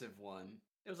one.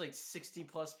 It was like 60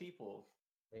 plus people.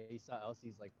 Yeah, you saw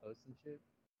Elsie's like posts and shit.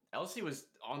 Elsie was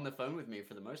on the phone with me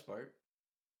for the most part.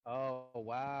 Oh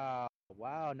wow,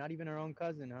 wow! Not even her own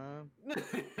cousin, huh?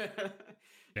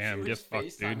 Damn, she get was fucked,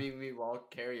 dude. FaceTiming me while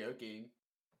karaokeing.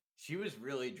 She was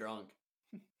really drunk.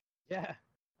 Yeah,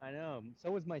 I know. So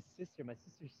was my sister. My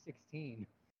sister's 16,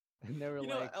 and they were You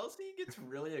know, like, Elsie gets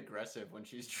really aggressive when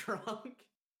she's drunk.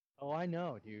 "Oh, I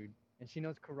know, dude." And she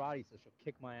knows karate, so she'll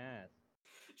kick my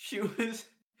ass.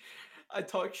 I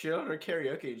talked shit on her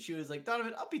karaoke, and she was like,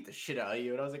 "Donovan, I'll beat the shit out of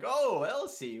you." And I was like, "Oh,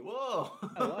 Elsie, whoa!"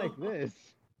 I like this.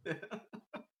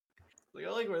 Like, I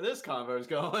like where this convo's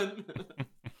going.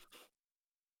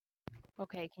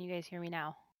 Okay, can you guys hear me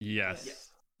now? Yes.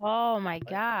 Yes. Oh my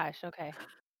gosh. Okay.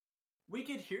 We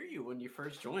could hear you when you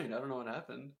first joined. I don't know what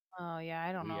happened. Oh yeah,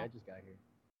 I don't know. I just got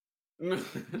here.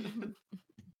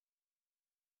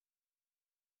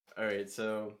 All right,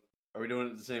 so are we doing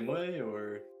it the same way,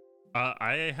 or?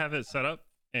 I have it set up,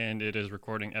 and it is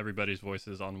recording everybody's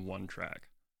voices on one track.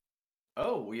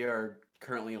 Oh, we are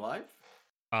currently live?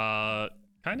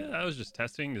 Kind of. I was just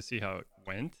testing to see how it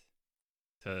went,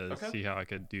 to see how I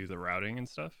could do the routing and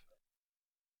stuff.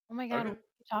 Oh my god, Okay. what do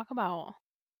you talk about?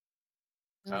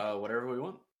 Whatever we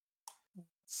want.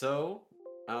 So,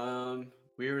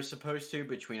 we were supposed to,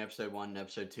 between episode 1 and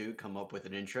episode 2, come up with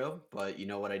an intro, but you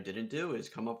know what I didn't do is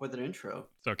come up with an intro.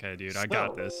 It's okay, dude. I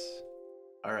got this.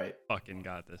 All right. Fucking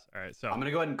got this. All right, so I'm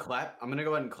gonna go ahead and clap. I'm gonna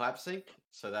go ahead and clap sync,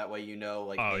 so that way you know,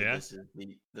 like, Oh, hey, yeah? this is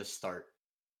the start.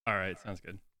 all right, sounds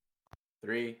good.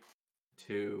 3,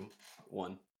 2,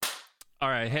 1. All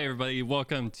right, hey everybody,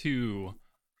 welcome to.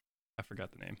 I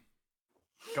forgot the name.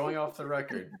 Going off the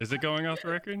record. Is it going off the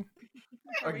record?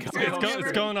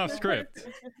 It's going off script.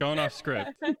 Going off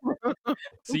script.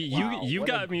 See, Wow, you what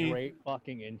got a me. Great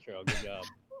fucking intro. Good job.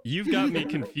 You've got me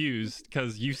confused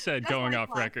because you said That's going like off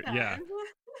last record. Yeah, time.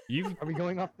 you've. Are we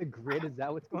going off the grid? Is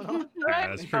that what's going on? Yeah,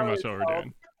 that's pretty much what we're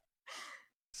doing.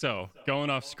 So, going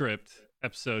off script,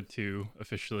 episode 2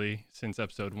 officially, since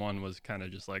episode 1 was kind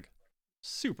of just like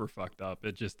super fucked up.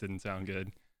 It just didn't sound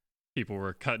good. People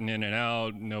were cutting in and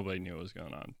out. Nobody knew what was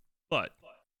going on. But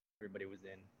Everybody was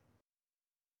in.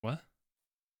 what?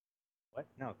 What?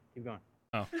 No, keep going.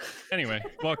 Oh, anyway,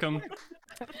 welcome.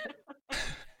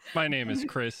 My name is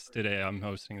Chris. Today I'm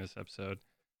hosting this episode.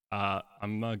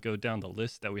 I'm gonna go down the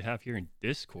list that we have here in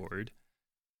Discord.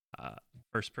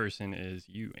 First person is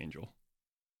you, Angel.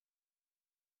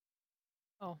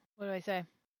 Oh, what do I say?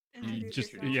 You Introduce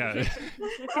just yourself. yeah,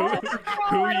 Oh,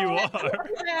 who I you don't- are.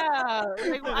 Yeah,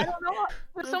 like, I don't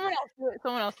know. Someone else do it.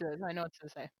 Someone else do it. I know what to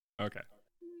say. Okay,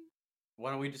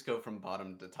 Why don't we just go from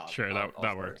bottom to top? sure, I'll that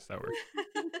start. works. That works.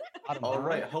 All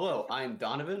right. Hello, I'm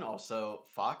Donovan, also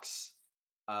Fox.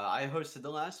 I hosted the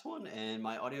last one, and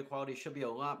my audio quality should be a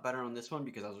lot better on this one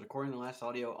because I was recording the last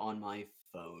audio on my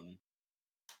phone.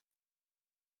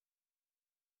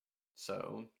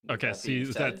 So. with Okay, that being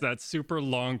see said- that super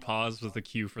long pause was the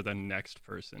cue for the next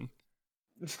person.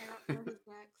 I don't know who's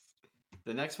next.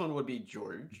 The next one would be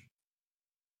George.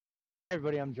 Hey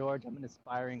everybody, I'm George. I'm an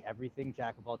aspiring everything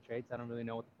jack of all trades. I don't really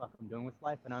know what the fuck I'm doing with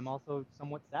life, and I'm also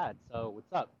somewhat sad. So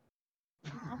what's up?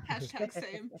 Hashtag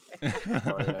same.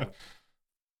 Oh, yeah.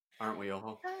 Aren't we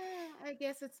all? I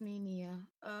guess it's me, Nia.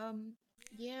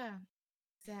 Yeah,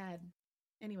 sad.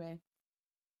 Anyway,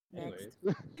 next.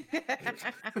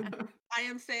 Anyways. I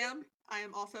am Sam. I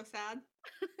am also sad.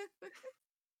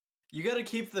 You gotta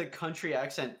keep the country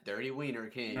accent, Dirty Wiener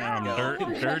King. I'm No.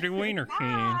 Dirty Wiener King.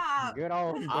 Stop. Good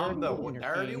old I'm the Wiener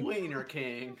Dirty King. Wiener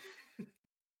King.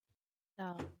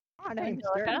 No, My name's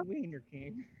Angelica? Dirty Wiener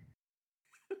King.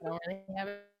 I don't really have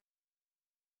it.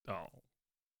 Oh.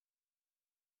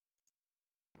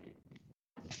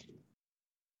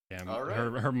 Damn, All right.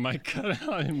 her mic cut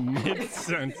out in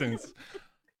mid-sentence.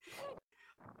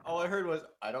 All I heard was,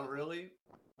 I don't really.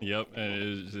 Yep,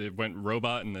 and it went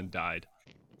robot and then died.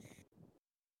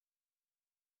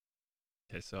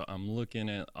 Okay, so I'm looking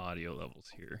at audio levels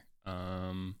here.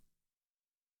 Don,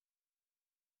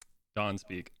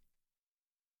 speak.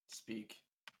 Speak.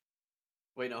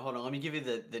 Wait, no, hold on. Let me give you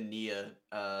the Nia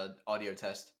audio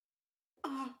test.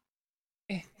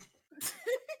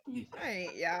 Hey,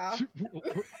 y'all.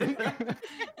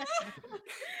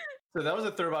 So that was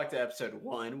a throwback to episode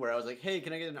 1, where I was like, "Hey,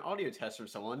 can I get an audio test from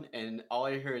someone?" And all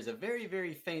I hear is a very,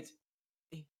 very faint.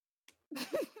 Do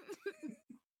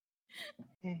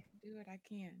what I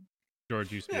can.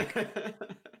 George, you speak.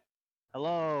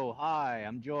 Hello, hi,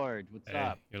 I'm George. What's Hey,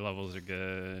 up? your levels are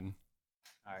good.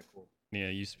 All right, cool. Yeah,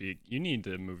 you speak. You need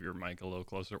to move your mic a little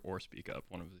closer or speak up,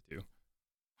 one of the two.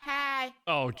 Hi.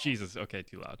 Oh, Jesus. Okay,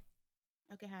 too loud.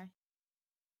 Okay, hi.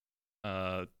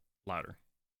 Louder.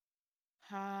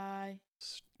 Hi.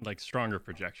 Like stronger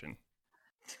projection.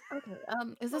 Okay.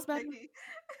 Is this So better?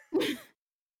 picky.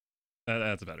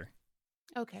 That's better.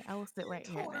 Okay, I will sit right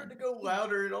here. Told her to Then. go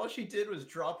louder, and all she did was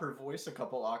drop her voice a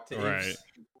couple octaves. Right.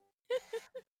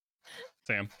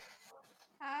 Sam.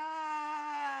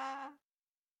 Ah,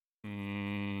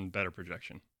 Better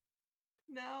projection.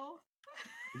 no.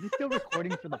 Is this still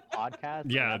recording for the podcast?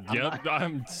 Yeah, I'm yep. not-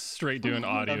 I'm straight doing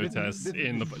audio this is- tests this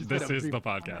in the. is This gonna is be the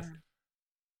podcast.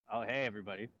 Oh, hey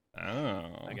everybody.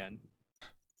 Oh. Again.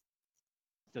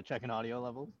 Still checking audio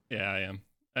levels. Yeah, I am.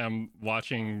 I'm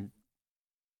watching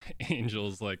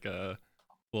Angel's like a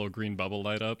little green bubble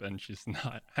light up, and she's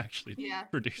not actually Yeah.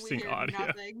 producing we hear audio.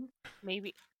 Nothing.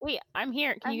 Maybe. Wait, I'm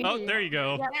here. Can you? Oh, there you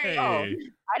go. Yeah, Hey. there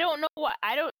you I don't know what.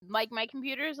 I don't like my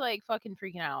computer's like fucking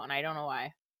freaking out, and I don't know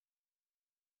why.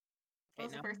 That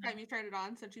was Okay, the no. first time you turned it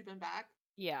on since you've been back.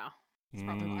 Yeah. It's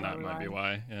probably why. That might be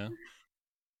why. Yeah.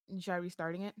 You try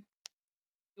restarting it?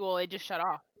 Well, it just shut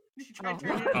off. You should try Oh.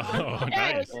 turning it on. Oh,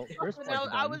 Yeah, nice. Well, first No,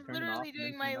 part's I done, was turn it literally off, and then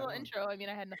doing my turn it little on. intro. I mean,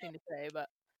 I had nothing to say, but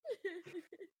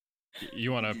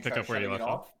You want to Did you pick try up where you shutting left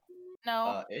it off?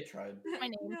 no. It tried. My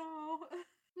name. No.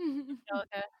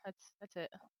 Okay, that's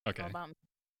it. Okay, All about me.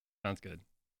 sounds good.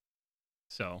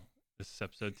 So this is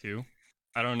episode 2.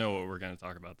 I don't know what we're gonna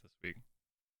talk about this week.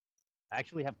 I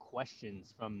actually have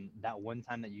questions from that one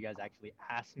time that you guys actually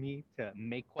asked me to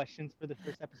make questions for the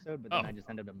first episode, but then Oh. I just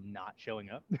ended up not showing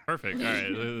up. Perfect. All right,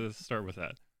 let's start with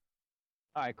that.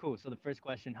 All right, cool. So the first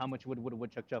question: how much would a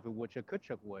woodchuck chuck if a woodchuck could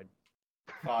chuck wood?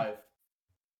 5.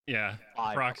 Yeah, 5.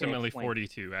 Okay, approximately explain.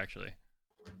 42 actually.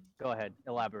 Go ahead,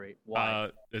 elaborate. Why?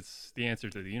 It's the answer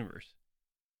to the universe.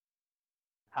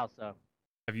 How so?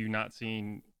 Have you not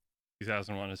seen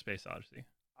 2001: A Space Odyssey?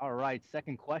 All right,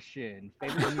 second question: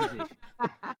 favorite music.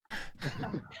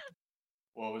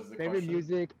 What was the Favorite question?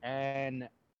 music and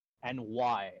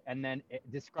why? And then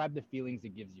describe the feelings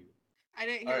it gives you. I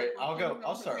didn't All hear. right, the I'll question, go. so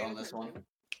I'll I'm start paying on this one. attention.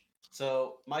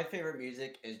 So my favorite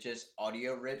music is just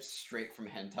audio rips straight from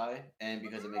hentai, and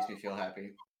because it makes me feel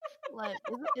happy. Like,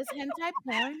 is hentai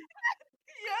porn?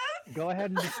 Yes. Go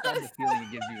ahead and describe the feeling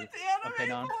it gives you. It's anime Okay,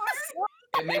 Don? porn.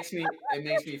 It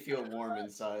makes me feel warm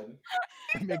inside.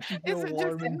 It makes you Is feel it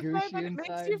warm just and inside gushy that it makes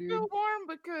inside, you dude. feel warm?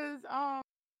 Because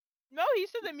No, he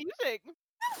said the music.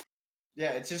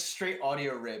 Yeah, it's just straight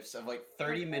audio rips of like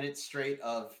 30 minutes straight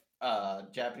of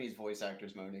Japanese voice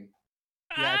actors moaning.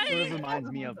 Yeah, it sort of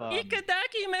reminds me of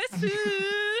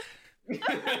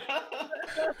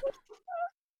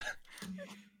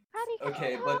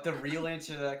Okay, but the real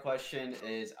answer to that question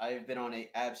is I've been on a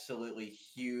absolutely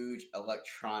huge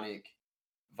electronic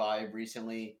vibe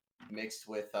recently, mixed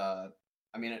with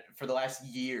I mean, for the last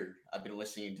year I've been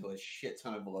listening to a shit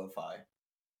ton of lo-fi.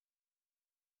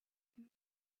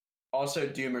 Also,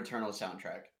 Doom Eternal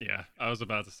soundtrack. Yeah, I was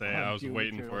about to say. I was Doom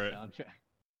waiting Eternal for it. soundtrack.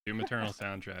 Doom Eternal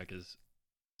soundtrack is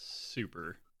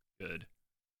super good.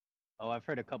 Oh, I've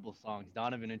heard a couple songs.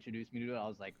 Donovan introduced me to it. I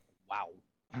was like, wow.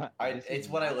 This It's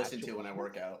is what I not listen to actual when I shit.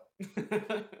 work out.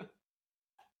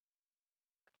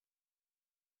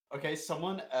 Okay,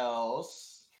 someone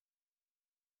else.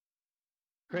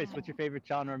 Chris, what's your favorite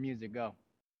genre of music? Go.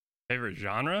 Favorite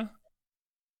genre?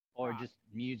 Or just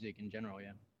music in general,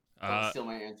 yeah. Don't steal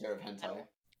my answer of hentai.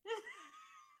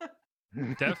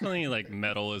 Definitely like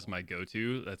metal is my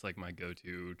go-to. That's like my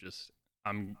go-to. Just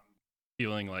I'm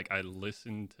feeling like I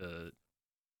listen to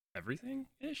everything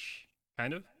ish,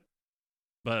 kind of.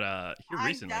 But here I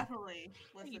recently, definitely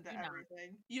listen You to do not.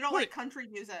 everything. You don't What? like country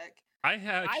music.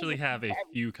 actually listen have to a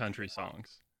everything. few country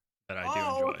songs that I do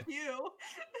Oh, enjoy. you.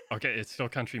 Okay, it's still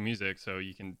country music, so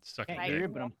you can suck Can't it hear dick.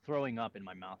 it, but I'm throwing up in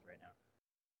my mouth right now.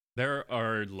 There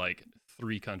are like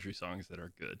 3 country songs that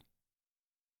are good.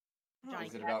 Johnny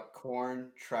Is it Cash. about corn,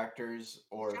 tractors,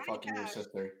 or Johnny fucking your Cash.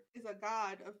 sister? Is a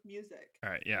god of music. All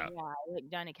right, yeah. I like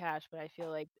Johnny Cash, but I feel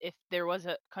like if there was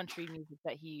a country music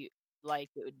that he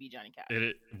liked, it would be Johnny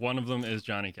Cash. One of them is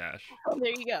Johnny Cash. Oh,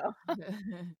 there you go. I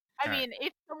Alright. mean,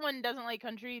 if someone doesn't like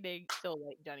country, they still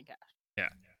like Johnny Cash. Yeah.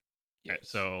 All right,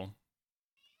 so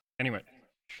anyway,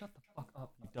 shut the fuck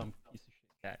up, you dumb piece of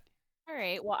shit cat. All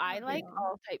right. Well, I like Yeah.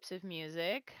 all types of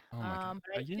music. Oh my god.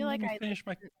 But I You feel didn't like let me I finish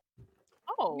my.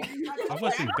 Oh, I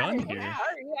wasn't done here.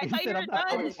 sorry. I He thought you said were I'm not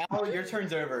done. finished. Oh, your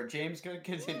turn's over. James, go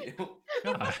continue. God.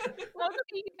 No, it's okay.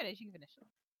 You can finish. You can finish.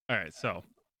 All right, so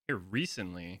here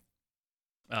recently,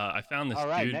 I found this All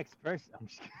right, dude. next person. I'm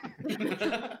just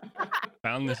kidding.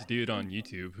 Found this dude on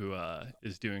YouTube who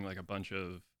is doing like a bunch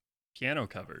of piano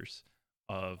covers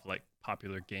of like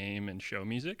popular game and show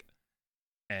music,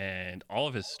 and all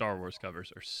of his Star Wars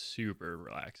covers are super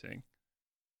relaxing.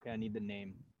 Okay, I need the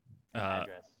name, and Uh,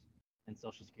 address, and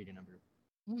social security number.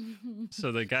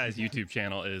 So the guy's YouTube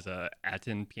channel is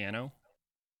Atin Piano.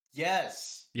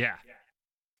 Yes. Yeah.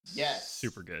 Yes.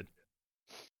 Super good.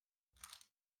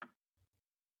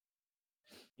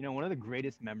 You know, one of the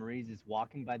greatest memories is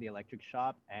walking by the electric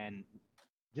shop and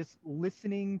just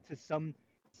listening to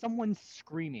someone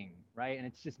screaming, right? And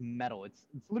it's just metal. It's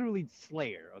literally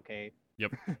Slayer, okay?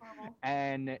 Yep. Normal.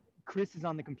 And Chris is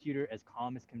on the computer as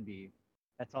calm as can be.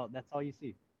 That's all you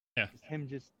see. Yeah. Just him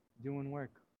just doing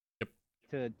work.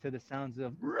 Yep. To the sounds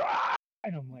of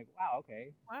and I'm like, wow,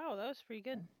 okay. Wow, that was pretty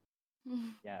good.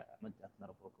 Yeah, I'm a death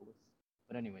metal vocalist.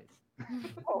 But anyways.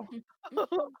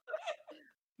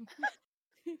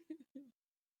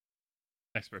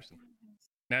 Next person.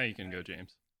 Now you can go,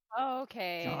 James.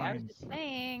 Okay, I was just James.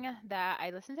 saying that I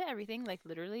listen to everything, like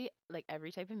literally, like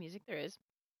every type of music there is.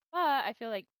 But I feel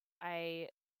like I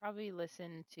probably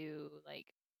listen to like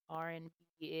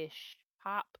R&B-ish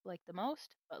pop like the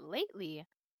most. But lately,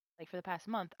 like for the past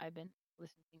month, I've been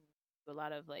listening to a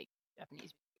lot of like Japanese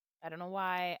music. I don't know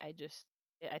why. I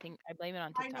think I blame it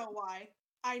on I TikTok. know why.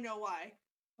 I know why.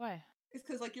 Why? It's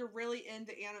because like you're really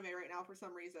into anime right now for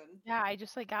some reason. Yeah, I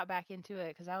just like got back into it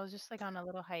because I was just like on a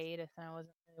little hiatus and I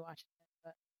wasn't really watching it.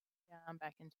 But yeah, I'm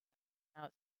back into it now.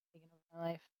 It's taking over my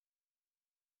life.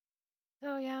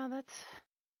 So yeah, that's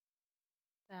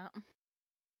that.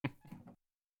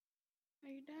 Are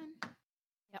you done?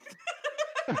 Yep.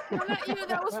 No, not you.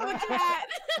 That was for the cat.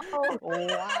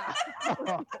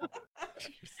 Wow.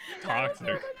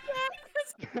 Toxic.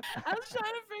 I was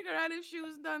trying to figure out if she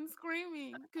was done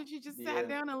screaming because she just Yeah. sat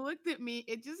down and looked at me.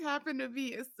 It just happened to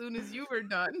be as soon as you were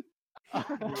done. Yeah,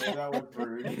 that was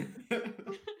rude.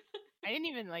 I didn't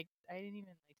even like take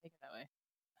it that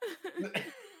way.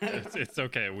 It's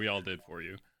okay. We all did for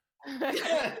you.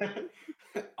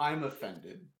 I'm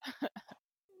offended.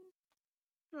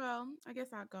 Well, I guess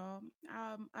I'll go.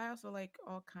 I also like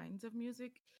all kinds of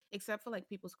music, except for like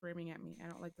people screaming at me. I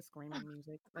don't like the screaming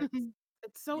music. Like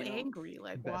it's so You know, think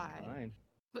like Best why? kind.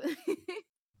 But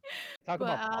Talk But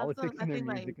about I also- politics I in their think,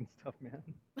 music like- and stuff, man.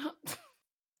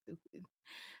 stupid.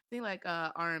 I think like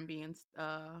R&B and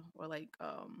or like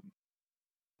You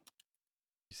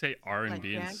say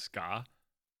R&B and dance. ska?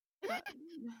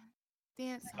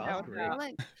 dance Sounds hall.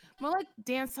 great. More like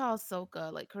dance hall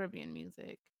soca, like Caribbean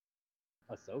music.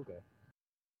 Ahsoka.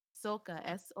 Soca,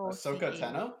 Ahsoka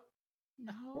Tano?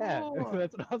 No. Yeah,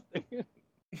 that's what I was thinking.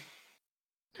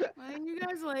 Why do you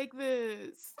guys like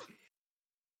this?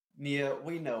 Nia,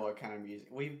 we know what kind of music.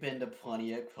 We've been to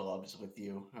plenty of clubs with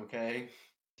you, okay?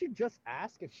 She just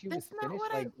asked if she was That's not finished.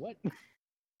 what I- Like what?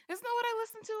 It's not what I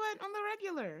listen to it on the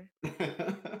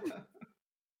regular.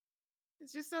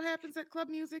 It just so happens that club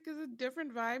music is a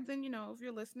different vibe than, if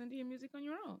you're listening to your music on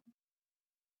your own.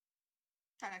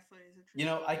 That actually is a true. You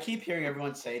know, I keep hearing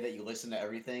everyone say that you listen to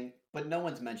everything, but no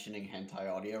one's mentioning hentai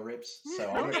audio rips, so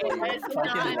I'm gonna Okay, call you that a is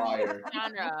fucking not a liar. music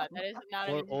genre. That is not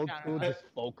a Or music old genre. school, just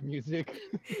folk music.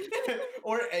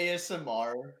 Or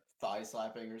ASMR thigh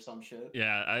slapping or some shit.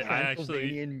 Yeah, I actually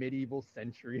Transylvanian medieval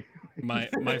century. my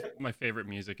favorite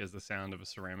music is the sound of a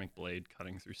ceramic blade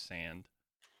cutting through sand.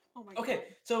 Oh my god. Okay,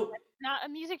 so Not a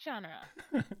music genre.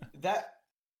 that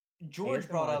George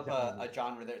brought ASMR up definitely. a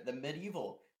genre there, the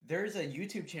medieval. There's a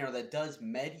YouTube channel that does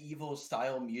medieval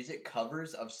style music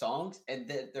covers of songs, and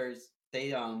that they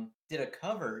did a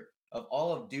cover of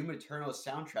all of Doom Eternal's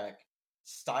soundtrack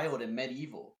styled in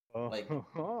medieval Like-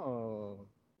 Oh.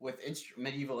 with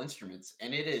medieval instruments,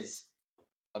 and it is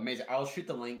amazing. I'll shoot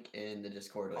the link in the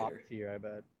Discord Top later. tier, I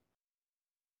bet.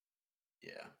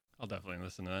 Yeah. I'll definitely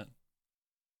listen to that.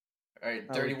 All right,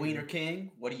 I Dirty would Wiener too.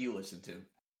 King. What do you listen to?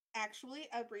 Actually,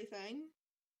 everything.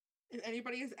 If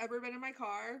anybody has ever been in my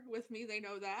car with me, they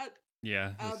know that.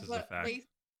 Yeah, this is a fact.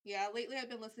 Lately I've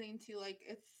been listening to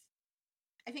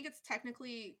I think it's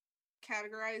technically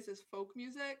categorized as folk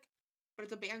music, but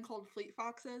it's a band called Fleet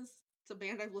Foxes. It's a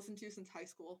band I've listened to since high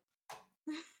school.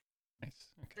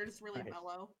 Nice. Okay. They're just really Nice.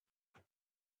 mellow.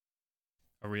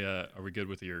 Are we good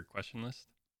with your question list?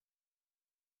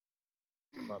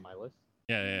 About my list.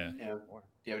 Yeah. Yeah. More.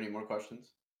 Do you have any more questions?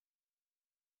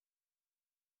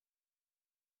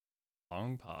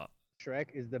 Long pop. Shrek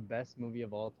is the best movie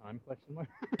of all time? Question mark.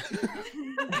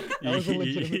 That was a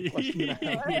legitimate question that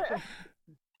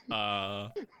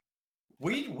I had.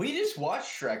 We just watched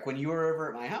Shrek when you were over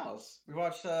at my house. We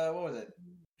watched what was it?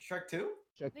 Shrek 2?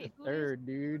 Shrek Wait, the who is- third,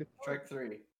 dude. Shrek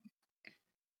 3.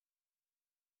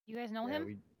 You guys know Yeah,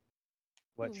 him?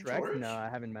 What Who, Shrek? George? No, I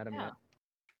haven't met him Yeah. yet.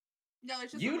 No,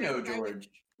 it's just a You know random guy George.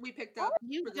 we picked Oh, up.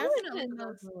 You for this. definitely for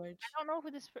know this. George. I don't know who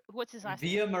what's his last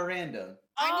name. Via Miranda.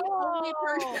 I'm the only Oh,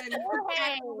 person who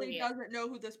actually Jorge. doesn't know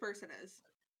who this person is.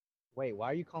 Wait, why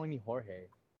are you calling me Jorge?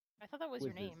 I thought that was Who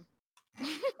your is this? name.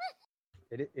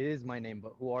 It is my name,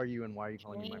 but who are you and why are you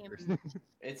calling me my first name?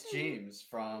 It's James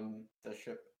from the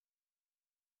ship.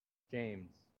 James.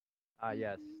 Ah,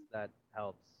 yes, that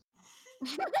helps.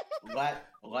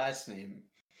 Last name.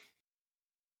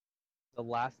 The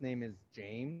last name is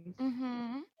James.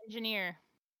 Mm-hmm. Engineer.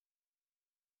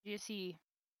 GC.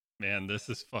 Man, this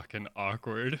is fucking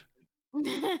awkward. All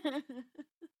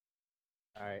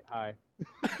right, hi.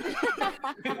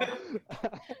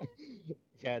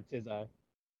 Yeah, it's his eye.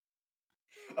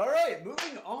 All right,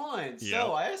 moving on. Yep.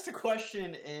 So I asked a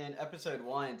question in episode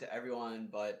 1 to everyone,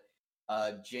 but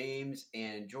James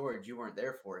and George, you weren't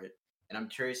there for it, and I'm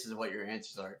curious as to what your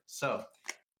answers are. So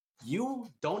you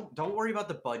don't worry about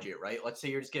the budget, right? Let's say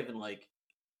you're just given like,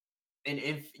 and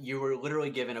if you were literally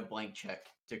given a blank check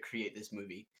to create this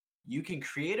movie, you can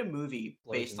create a movie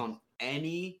based on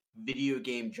any video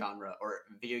game genre or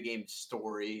video game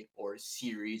story or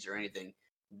series or anything.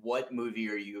 What movie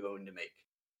are you going to make?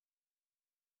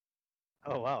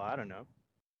 Oh wow, I don't know.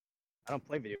 I don't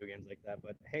play video games like that,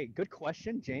 but hey, good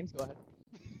question, James. Go ahead.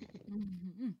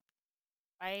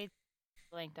 I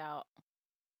blanked out.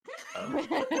 Oh.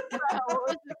 What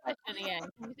was the question again?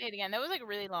 Can you say it again? That was like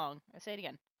really long. I'll say it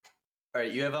again. All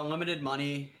right, you have unlimited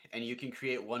money and you can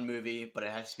create one movie, but it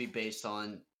has to be based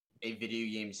on a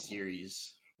video game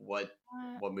series. What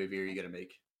movie are you gonna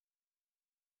make?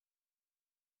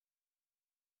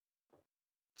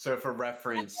 So for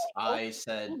reference, I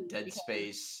said Dead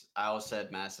Space. Al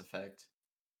said Mass Effect.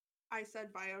 I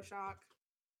said Bioshock.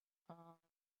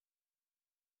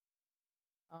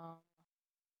 Um,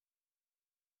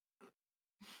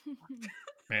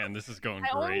 Man, this is going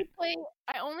I great.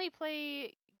 only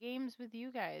play games with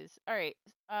you guys. All right.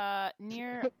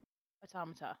 Near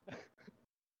Automata.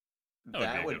 That would be a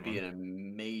That would good be one.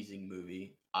 an amazing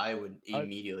movie. I would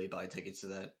immediately buy tickets to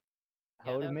that.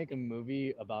 How would make a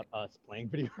movie about us playing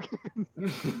video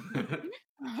games?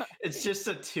 It's just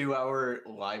a 2-hour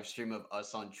live stream of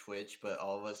us on Twitch, but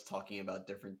all of us talking about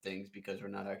different things because we're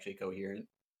not actually coherent.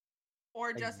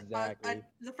 Or just Exactly.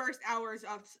 the first hours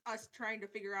of us trying to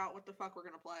figure out what the fuck we're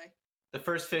gonna play. The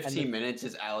first 15 minutes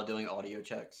is Al doing audio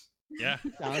checks. Yeah.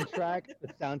 The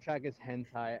soundtrack is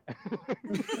hentai.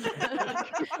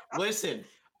 Listen,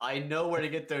 I know where to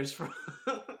get those from.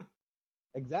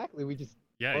 Exactly. We just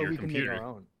Yeah, or your we can make computer. our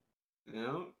own.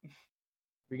 No?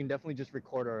 We can definitely just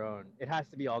record our own. It has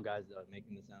to be all guys though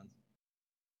making the sounds.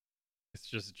 It's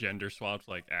just gender swapped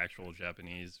like actual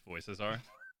Japanese voices are.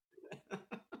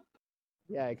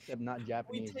 Yeah, except not We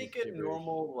Japanese. take just a gibberish.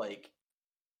 normal like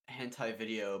hentai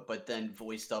video, but then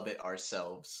voice dub it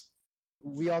ourselves.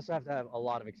 We also have to have a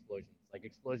lot of explosions, like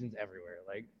explosions everywhere.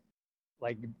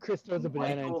 Like Chris throws a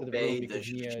banana Michael into the Bay room because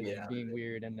the Nia shit is out of being it.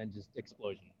 weird, and then just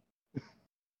explosion.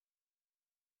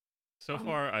 So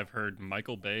far, I've heard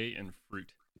Michael Bay and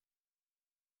Fruit.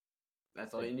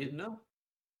 That's all you need to know.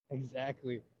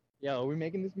 Exactly. Yo, are we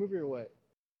making this movie or what?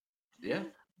 Yeah.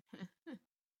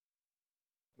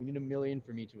 We need $1 million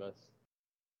from each of us.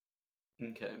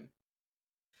 Okay.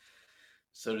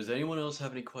 So does anyone else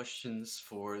have any questions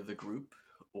for the group,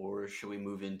 or should we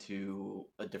move into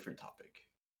a different topic?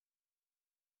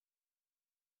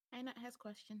 Anna has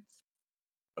questions.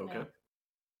 Okay. No.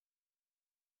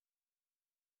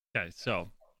 Okay, so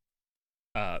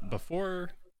before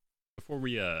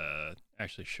we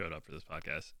actually showed up for this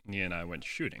podcast, Nia and I went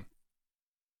shooting,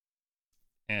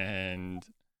 and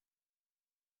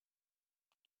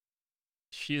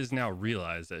she has now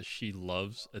realized that she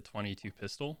loves a .22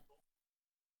 pistol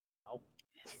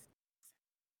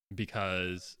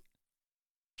because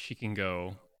she can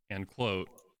go and quote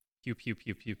pew pew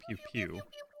pew pew pew pew. Pew, pew, pew,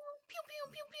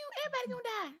 pew. Everybody gonna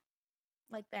die.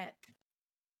 Like that.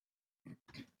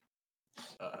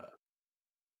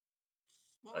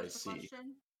 What was I the see.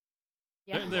 question?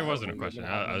 Yeah. There wasn't a You're question.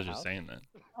 gonna have I them was in just the saying that.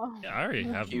 Oh. Yeah, I already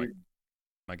have Cute.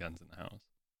 my guns in the house.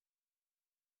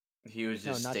 He was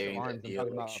No, just not your staring arms. at I'm the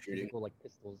talking like about shooting. physical, like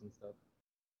pistols and stuff.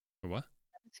 What?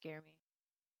 That would scare me.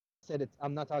 Said it's.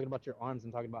 I'm not talking about your arms.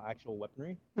 I'm talking about actual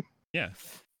weaponry. Yeah,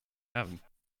 have them.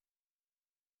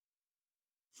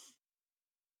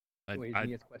 Wait, I is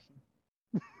Nia's question?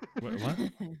 what?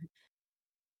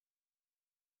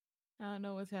 I don't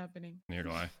know what's happening. Neither do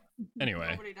I. Anyway,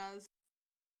 Nobody does.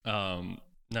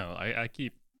 no, I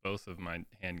keep both of my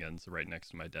handguns right next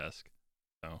to my desk.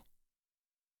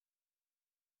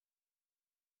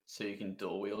 So you can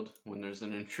dual wield when there's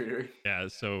an intruder. Yeah,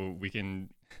 so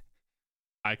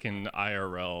I can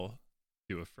IRL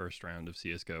do a first round of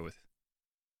CS:GO with.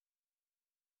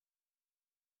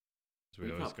 We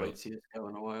We've always not go. played CS:GO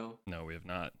in a while. No, we have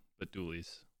not. But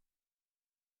dualies.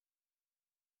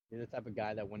 You're the type of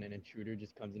guy that when an intruder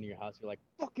just comes into your house, you're like,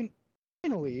 fucking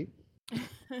finally.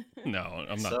 No,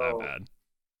 I'm not that So- bad.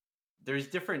 There's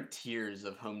different tiers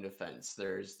of home defense.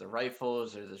 There's the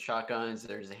rifles, there's the shotguns,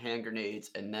 there's the hand grenades,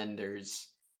 and then there's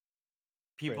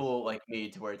people like me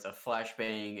to where it's a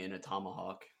flashbang and a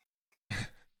tomahawk.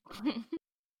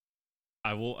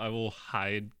 I will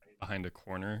hide behind a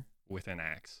corner with an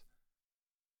axe.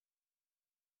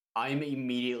 I'm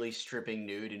immediately stripping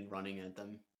nude and running at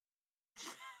them.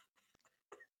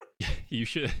 You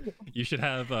should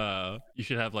have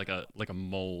like a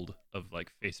mold of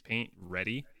like face paint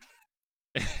ready.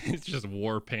 It's just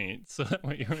war paint, so that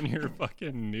way when you're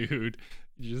fucking nude,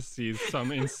 you just see some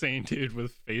insane dude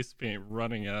with face paint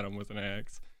running at him with an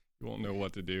axe. You won't know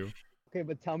what to do. Okay,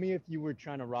 but tell me if you were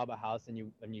trying to rob a house and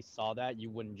you saw that, you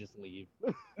wouldn't just leave.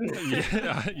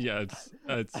 Yeah, it's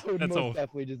I would that's most a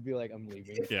definitely just be like, I'm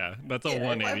leaving. yeah, that's a Yeah, if I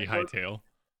 180 broke- hightail.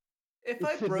 If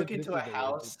I This is broke into a ridiculous.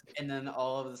 house and then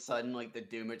all of a sudden, like the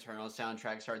Doom Eternal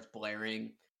soundtrack starts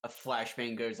blaring, a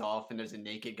flashbang goes off, and there's a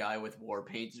naked guy with war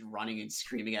paint just running and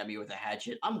screaming at me with a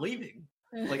hatchet, I'm leaving.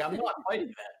 Like, I'm not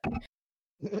fighting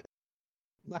I'm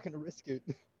not gonna risk it.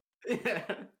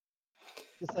 that.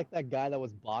 Just like that guy that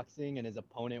was boxing and his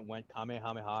opponent went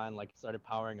Kamehameha and like started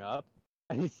powering up.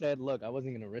 And he said, "Look, I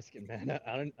wasn't gonna risk it, man.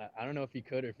 I don't know if he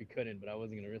could or if he couldn't, but I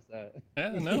wasn't gonna risk that."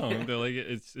 Yeah, no, they're like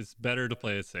it's better to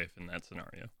play it safe in that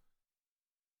scenario.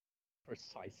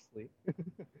 Precisely.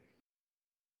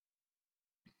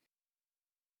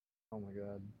 Oh my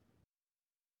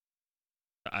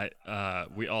god.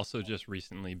 We also just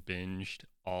recently binged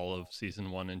all of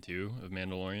season 1 and 2 of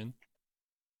Mandalorian.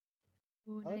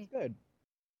 Ooh, Oh, nice. that's good.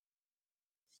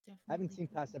 It's I haven't definitely seen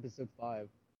good. past episode 5.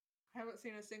 I haven't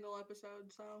seen a single episode,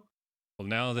 so Well,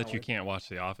 now that you Oh. can't watch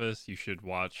The Office, you should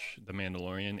watch The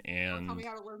Mandalorian don't tell me and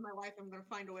how to live my life. I'm gonna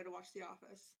find a way to watch The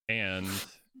Office.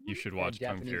 you should Yeah, watch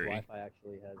Kung Japanese Fury. Wi-Fi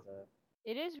actually has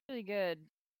It is really good.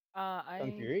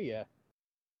 Kung Fury, yeah.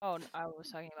 Oh, I was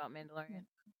talking about Mandalorian.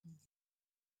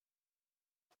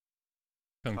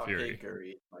 Kung Fury.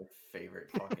 Kakegurui is my favorite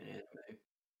fucking anime.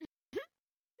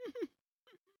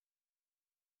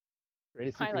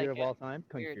 Greatest I superhero like of it. all time,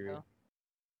 Kung Weird, Fury. though.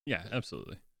 Yeah,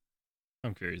 absolutely.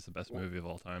 Kung Fury is the best movie of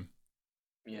all time.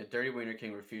 Yeah, Dirty Wiener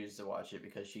King refuses to watch it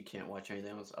because she can't watch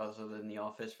anything else other than The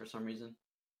Office for some reason.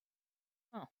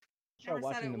 Start Never said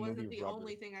watching it the wasn't movie the Rubber.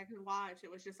 only thing I could watch.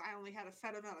 It was just I only had a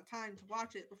set amount of time to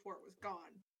watch it before it was gone.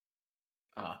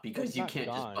 Because it's you not can't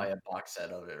just buy gone. a box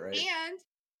set of it, right? And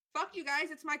fuck you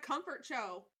guys, it's my comfort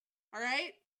show. All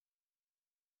right.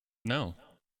 No.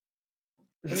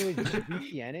 Anyways, you should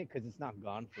VPN it because it's not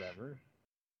gone forever.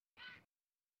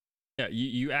 Yeah,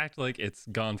 you act like it's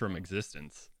gone from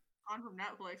existence. On from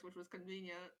Netflix, which was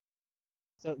convenient.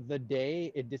 So the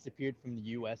day it disappeared from the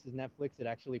US's Netflix, it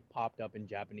actually popped up in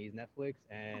Japanese Netflix,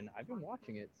 and I've been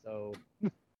watching it. So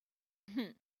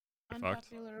Fucked.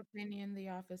 Unpopular opinion: The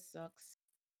Office sucks.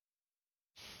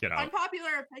 Get out.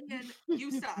 Unpopular opinion,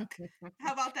 you suck.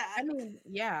 How about that? I mean,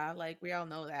 yeah, like we all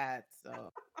know that.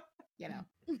 So, you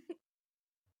know,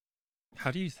 How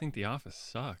do you think The Office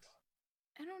sucks?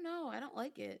 I don't know. I don't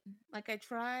like it. Like I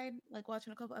tried, like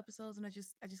watching a couple episodes, and I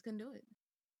just couldn't do it.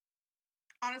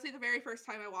 Honestly, the very first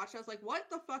time I watched it, I was like, what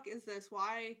the fuck is this?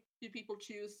 Why do people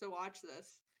choose to watch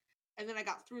this? And then I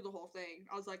got through the whole thing.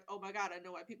 I was like, oh my god, I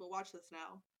know why people watch this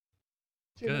now.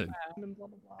 Good. Blah, blah,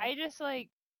 blah. I just like.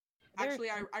 there's Actually,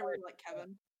 I some really parts like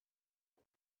Kevin.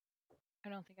 I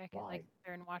don't think I can Why? like sit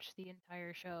there and watch the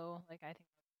entire show. Like I think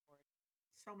I'd be bored.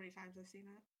 So many times I've seen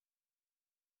it.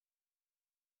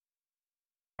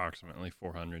 Approximately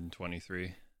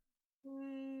 423.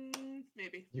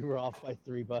 Maybe. You were off by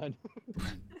 3, bud.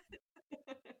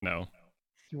 No,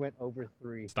 You went over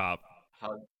 3. stop.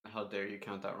 How dare you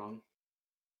count that wrong?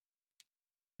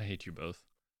 I hate you both.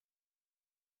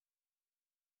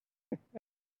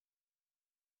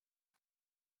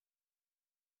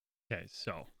 Okay,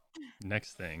 so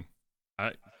next thing.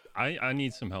 I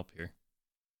need some help here.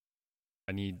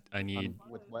 I need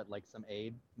With what, like some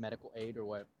aid, medical aid, or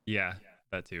what? yeah,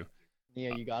 that too.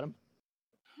 Nia, you got him?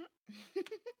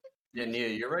 Yeah, Nia,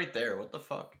 you're right there. What the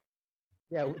fuck?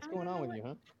 Yeah, what's I going don't on know with you,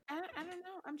 huh? I don't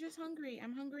know. I'm just hungry.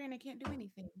 I'm hungry and I can't do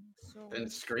anything. So Then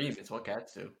scream. It's what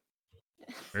cats do.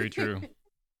 Very true.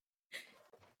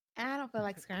 I don't feel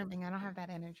like screaming. I don't have that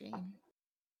energy.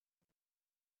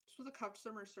 This was a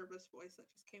customer service voice that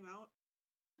just came out.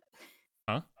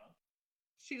 Huh?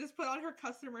 She just put on her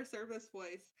customer service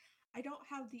voice. I don't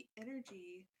have the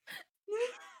energy.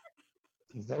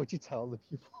 Is that what you tell the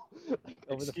people? Like,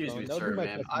 over Excuse the phone? me, That would be sir, my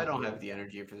ma'am. customer I don't have service. the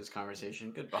energy for this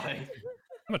conversation. Goodbye. I'm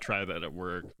gonna try that at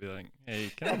work. Be like,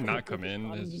 hey, can I not come in?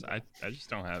 I just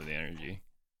don't have the energy.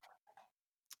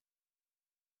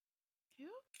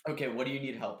 Okay, what do you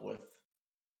need help with?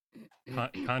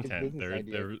 Content. business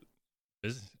idea. They're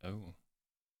business. Oh,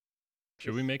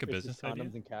 should we make a Chris's business idea?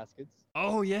 condoms and caskets.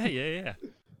 Oh yeah.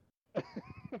 Will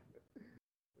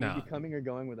No. you be coming or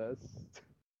going with us?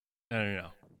 No.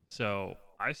 So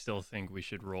I still think we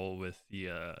should roll with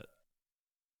the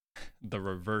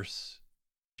reverse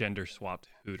gender swapped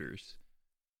Hooters.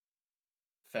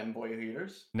 Femboy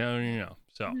Hooters. No.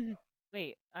 So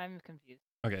Wait, I'm confused.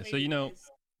 okay, so Ladies.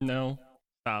 no,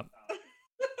 stop.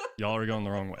 Y'all are going the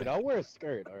wrong way. Dude, I'll wear a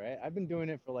skirt, all right? I've been doing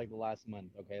it for like the last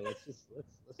month. Okay, let's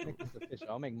make this official.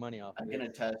 I'll make money off I'm of gonna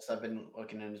it. test. I've been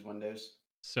looking in his windows.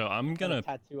 So I'm Got a gonna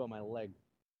tattoo on my leg.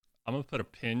 put a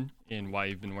pin in why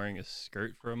you've been wearing a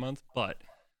skirt for a month, but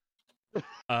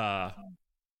I'm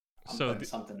so putting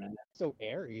something in it. So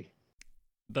airy.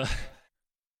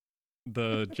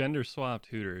 the gender swapped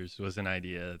Hooters was an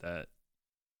idea that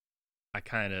I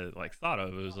kind of like thought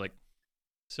of. It was like,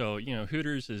 so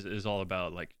Hooters is all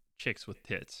about like chicks with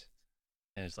tits,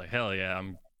 and it's like, hell yeah,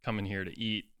 I'm coming here to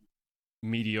eat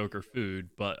mediocre food,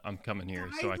 but I'm coming here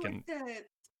so I Guys can like that.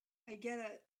 I get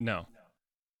it. no.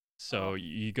 So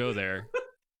you go there,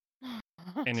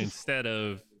 and instead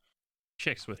of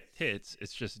chicks with tits,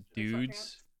 it's just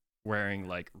dudes wearing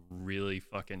like really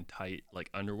fucking tight like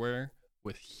underwear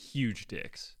with huge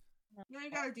dicks. You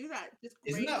don't gotta do that. Just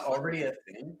Isn't gray that already a sweatpants.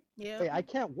 thing? Yeah. Hey, I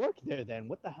can't work there then.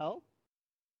 What the hell?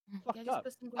 Fucked just up.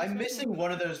 put some gray I'm missing sweatpants.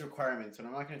 one of those requirements, and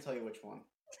I'm not gonna tell you which one.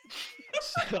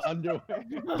 The underwear.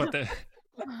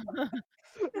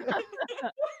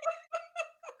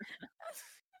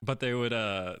 But they would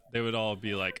all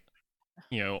be like,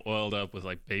 oiled up with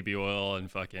like baby oil and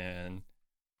fucking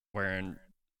wearing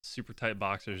super tight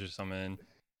boxers or something,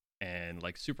 and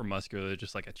like super muscular,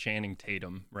 just like a Channing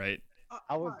Tatum, right?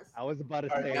 I was Pause. about to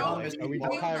Alright, say, y'all like, missing are we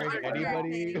one just hiring underwear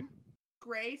anybody? thing.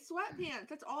 Gray sweatpants.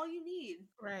 That's all you need.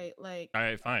 Right, like All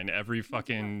right, fine. Every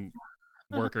fucking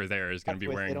worker there is gonna be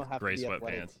Twist, they wearing don't have to gray be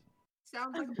athletic. sweatpants.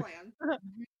 Sounds like a plan.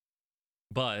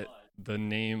 But the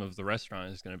name of the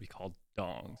restaurant is gonna be called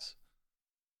Dongs.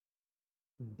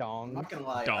 I'm Dong. not gonna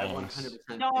lie. I Dongs. 100%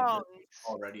 think Dongs. that's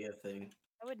already a thing.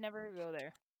 I would never go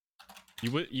there.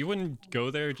 You wouldn't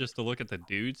go there just to look at the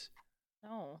dudes?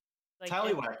 No. Like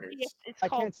Tallywhackers. it's I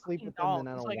called can't sleep fucking with them, then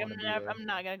I dongs. don't Like wanna be there. I'm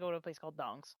not gonna go to a place called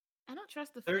Dongs. I don't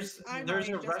trust the There's food. I there's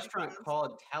might a just restaurant because.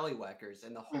 called Tallywhackers,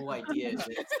 and the whole idea is that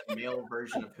it's the male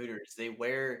version of Hooters. They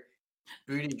wear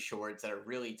booty shorts that are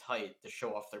really tight to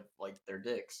show off their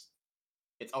dicks.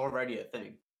 It's already a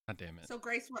thing. God damn it. So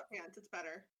gray sweatpants. It's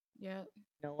better. Yeah.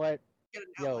 You know what? Get an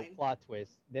Yo, outline. plot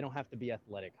twist. They don't have to be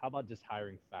athletic. How about just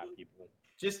hiring fat people?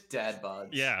 Just dad bods.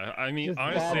 Yeah, I mean, Just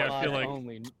honestly, dad I feel bod like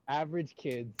only average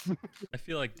kids.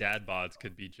 dad bods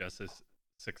could be just as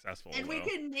successful. And we though.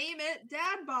 can name it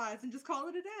Dad Bods and just call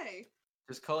it a day.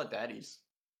 Just call it daddies.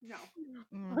 No.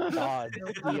 Mm. God,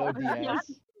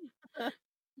 DODS.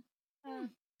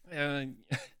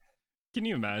 Can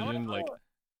you imagine, like,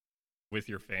 with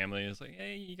your family, it's like,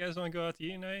 hey, you guys want to go out to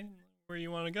eat tonight? Where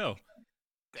you want to go?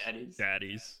 Daddies.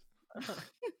 Daddies.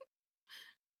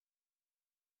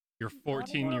 Your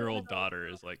 14-year-old daughter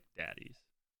is like daddies.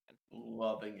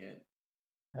 Loving it.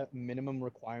 Minimum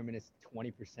requirement is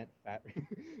 20% fat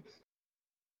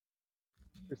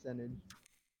percentage.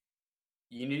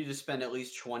 You need to spend at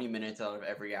least 20 minutes out of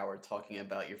every hour talking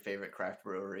about your favorite craft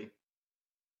brewery.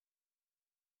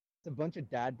 It's a bunch of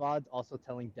dad bods also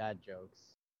telling dad jokes.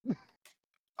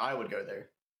 I would go there.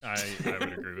 I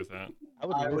would agree with that. I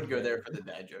live would go there for the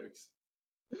dad jokes.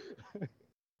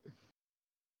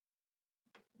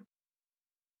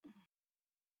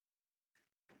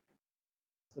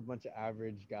 It's a bunch of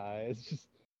average guys. Just,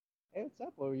 hey, what's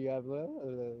up? What do you have?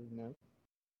 No.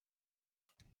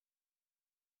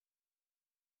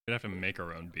 We'd have to make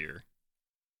our own beer.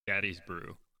 Daddy's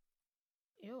Brew.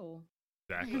 Ew.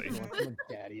 Exactly. You want some of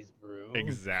Daddy's brew.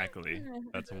 Exactly.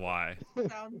 That's why.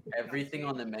 Sounds Everything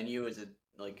on the disgusting. menu is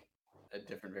a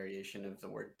different variation of the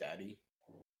word daddy.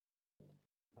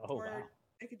 Oh Or wow.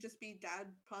 it could just be dad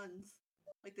puns.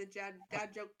 Like the dad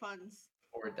joke puns.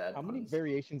 Or dad How many puns.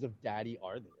 variations of daddy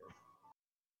are there?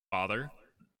 Father.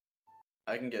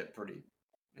 I can get pretty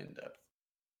in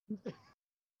depth.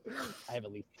 I have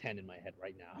at least 10 in my head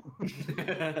right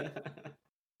now.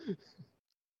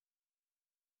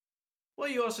 Well,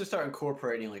 you also start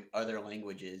incorporating like other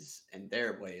languages and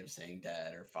their way of saying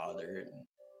dad or father, and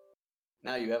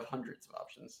now you have hundreds of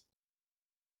options.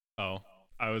 Oh,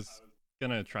 I was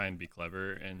gonna try and be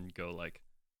clever and go like,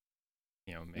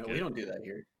 make No, it we don't do that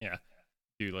here.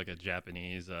 do like a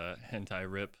Japanese hentai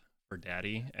rip for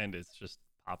daddy, and it's just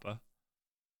Papa.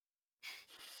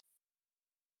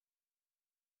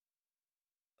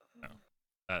 No,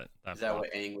 that Is that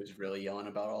what Aang was really yelling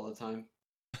about all the time?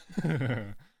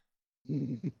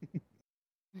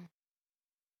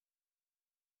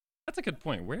 That's a good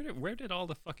point. Where did all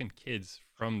the fucking kids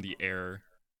from the Air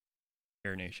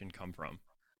Nation come from?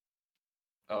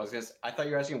 I thought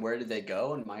you were asking where did they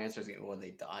go, and my answer is well,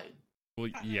 they died. Well,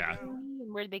 I don't yeah, know.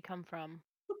 Where'd they come from?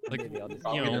 like Maybe I'll just- you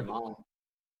Probably their know, mom.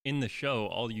 in the show,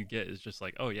 all you get is just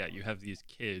like, oh yeah, you have these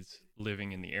kids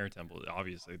living in the Air Temple.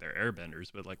 Obviously, they're airbenders,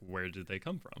 but like, where did they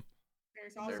come from?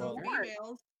 There's They're also smart.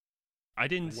 females. I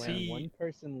didn't When see. one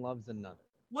person loves another.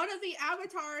 One of the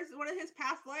avatars, one of his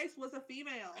past lives was a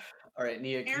female. All right,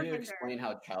 Nia, can you Airbender. explain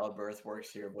how childbirth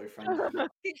works to your boyfriend?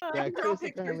 Yeah, Draw Chris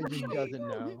pictures apparently of just me. doesn't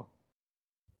know.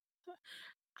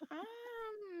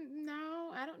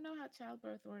 No, I don't know how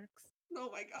childbirth works. Oh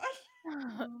my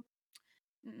gosh.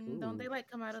 Don't they Ooh. like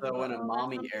come out of the So when a butthole or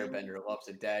mommy something? airbender loves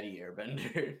a daddy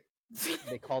airbender.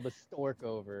 They call the stork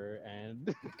over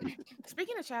and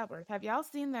Speaking of childbirth, have y'all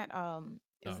seen that?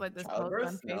 It's Oh, like this post on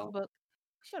childbirth? No. Facebook.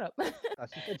 Shut up.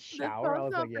 she said This shower. I post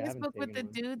was on like, yeah, I haven't Facebook with the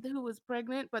taken one. dude who was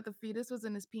pregnant, but the fetus was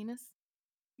in his penis.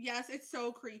 Yes, it's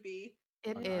so creepy.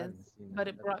 It I is, haven't seen but that.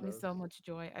 it That's brought me gross. so much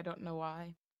joy. I don't know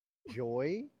why.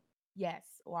 Joy. Yes,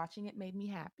 watching it made me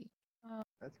happy.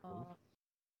 That's cool.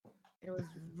 It was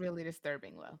really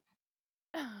disturbing, though.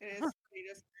 It is pretty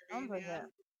Sounds disturbing. like Yeah. that.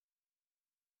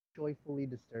 Joyfully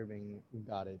disturbing.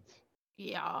 Got it.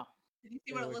 Yeah. Did you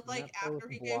see They what were it looked like, like "Can that after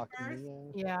he post gave block birth?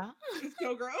 Nia?" Yeah. It's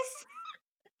so gross.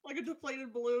 Like a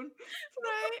deflated balloon.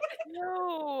 Right.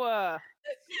 No.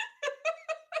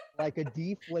 Like a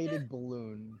deflated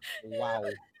balloon. Wow.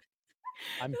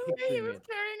 I'm The way he picturing was it.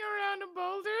 carrying around a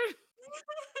boulder.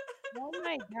 Oh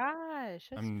my gosh,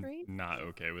 that's I'm crazy. not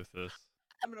okay with this.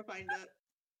 I'm gonna find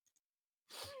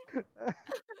it.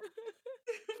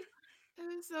 It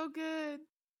was so good.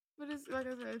 But it's, like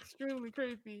I said, extremely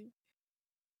creepy.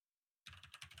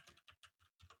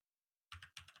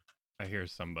 I hear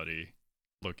somebody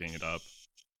looking it up.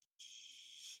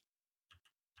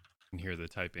 I can hear the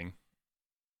typing.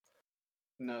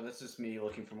 No, this is me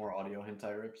looking for more audio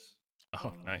hentai rips.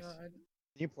 Oh, my nice. God.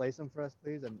 Can you play some for us,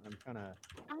 please? I'm trying to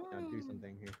do Um,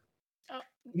 something here. Oh,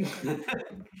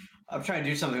 I'm trying to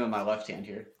do something with my left hand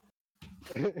here.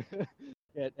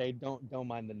 Yeah, hey, don't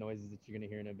mind the noises that you're gonna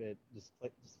hear in a bit. Just play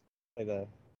the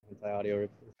anti-audio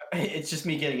rip. It's just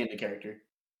me getting into character.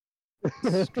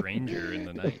 Stranger in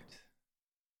the night.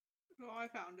 Oh, I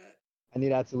found it. I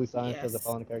need absolute silence as a Yes.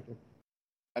 fallen character.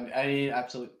 I need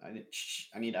absolute.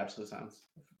 I need absolute silence.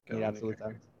 I need Go into absolute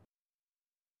character. silence.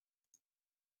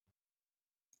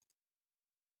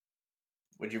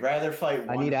 Would you rather fight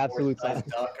I one need absolute horse-sized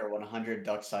silence. duck or 100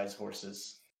 duck-sized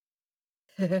horses?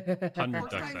 100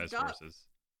 Horse-sized duck-sized duck. horses.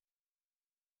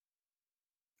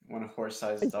 One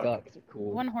horse-sized These duck. ducks are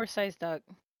cool. One horse-sized duck.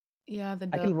 Yeah, the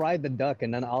I can duck. ride the duck,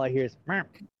 and then all I hear is. "Meow."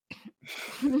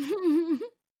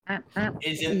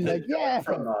 Is it the Like, duck yeah.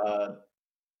 from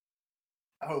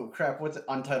oh crap, what's it?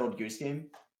 Untitled Goose Game?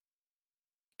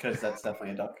 Because that's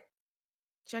definitely a duck.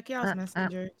 Check y'all's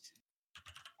messengers.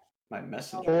 My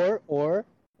messenger. Or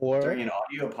During an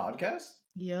audio podcast?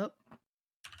 Yep.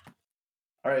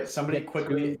 All right, somebody Get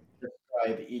quickly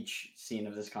describe each scene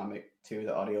of this comic to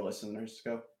the audio listeners.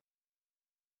 Go.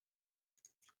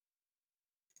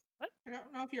 I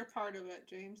don't know if you're part of it,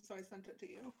 James, so I sent it to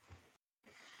you.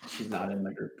 She's not in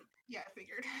the group. Yeah, I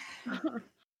figured.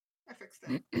 I fixed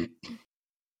it.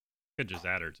 Could just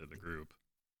add her to the group.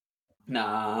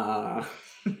 Nah.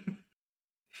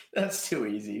 That's too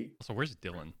easy. Also, where's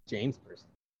Dylan? James person.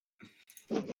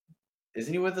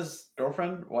 Isn't he with his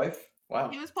girlfriend, wife? Wow.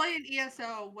 He was playing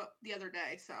ESO the other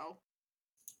day, so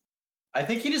I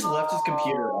think he just left his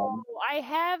computer on. Oh, I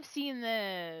have seen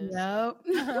this. Yep.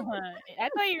 I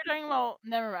thought you were talking about.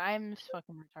 Never mind. I'm just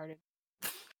fucking retarded.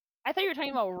 I thought you were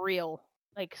talking about real,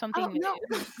 like something. Oh, no.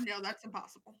 no, that's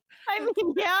impossible. I mean,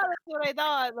 yeah, that's what I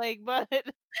thought. Like, but I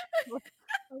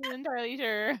wasn't entirely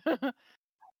sure.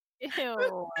 Ew. The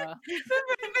fact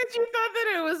that you thought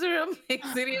that it was real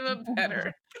makes it even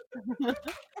better. I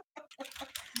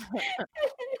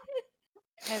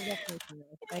have definitely seen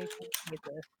this. I get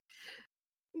this.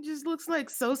 It just looks like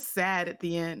so sad at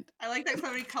the end. I like that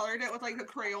somebody colored it with like a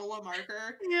Crayola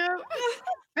marker.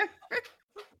 Yep.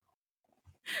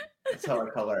 That's how I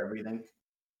color everything.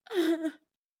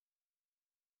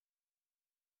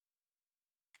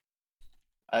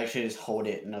 I actually just hold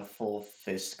it in a full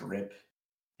fist grip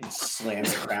and slam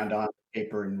it around on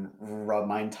paper and rub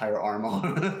my entire arm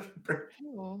on it.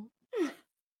 Oh.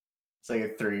 It's like a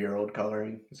 3-year-old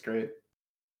coloring. It's great.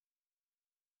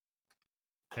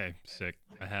 Okay, sick.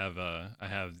 I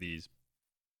have these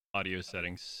audio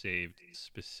settings saved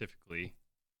specifically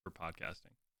for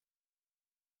podcasting.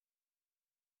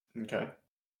 Okay.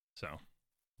 So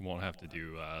won't have to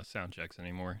do sound checks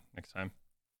anymore next time.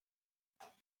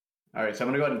 All right, so I'm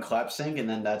gonna go ahead and clap sync, and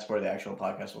then that's where the actual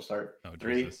podcast will start. Oh,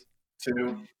 3, Jesus.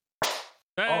 2.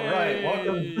 Hey! All right,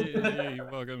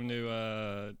 Welcome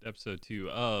to episode 2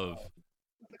 of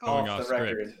Call Going Off Off the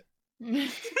Record.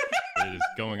 Script. It is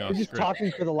Going We're Off just Script.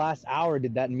 talking for the last hour.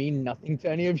 Did that mean nothing to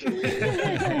any of you? No,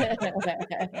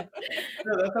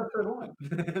 that's episode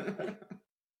 1.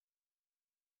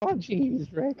 Oh,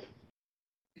 jeez, Rick.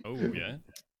 Oh, yeah.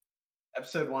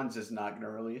 Episode 1's just not gonna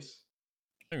release.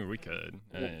 I think we could.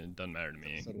 It doesn't matter to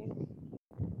me.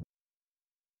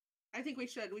 I think we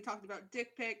should. We talked about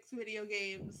dick pics, video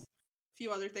games, a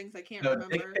few other things I can't No,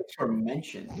 remember. dick pics were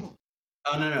mentioned.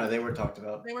 Oh no, they were talked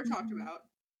about. They were talked about.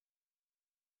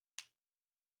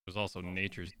 There's also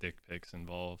nature's dick pics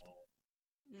involved.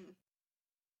 Mm.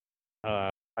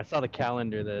 I saw the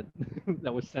calendar that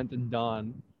that was sent to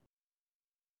Dawn.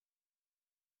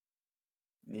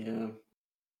 Yeah.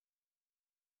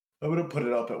 I'm gonna put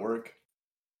it up at work.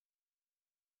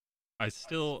 I'm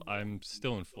still in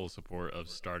full support of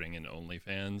starting an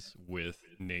OnlyFans with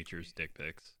nature's dick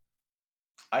pics.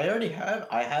 I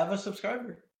have a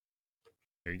subscriber.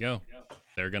 There you go.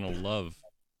 They're gonna love.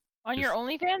 On your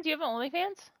OnlyFans? You have an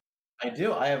OnlyFans? I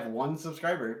do. I have 1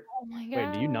 subscriber. Oh my god.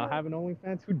 Wait, do you not have an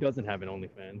OnlyFans? Who doesn't have an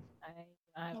OnlyFans?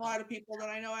 I A lot of people that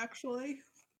I know actually.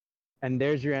 And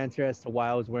there's your answer as to why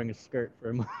I was wearing a skirt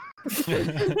for a month.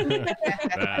 that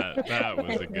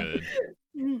was a good.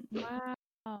 Wow.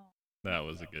 That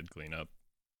was a good cleanup.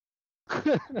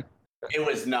 It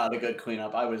was not a good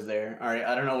cleanup. I was there. All right.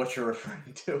 I don't know what you're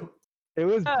referring to. It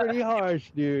was pretty harsh,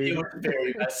 It dude. was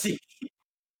very messy.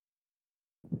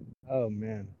 Oh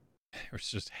man. It was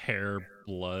just hair,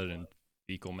 blood, and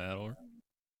fecal matter.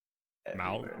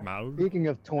 Everywhere. Mouth. Speaking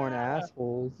of torn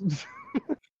assholes.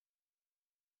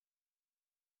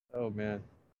 Oh man.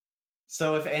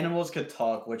 So if animals could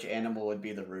talk, which animal would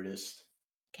be the rudest?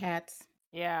 Cats.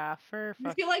 Yeah, for I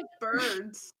fuck. feel like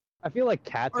birds. I feel like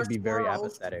cats Or would be very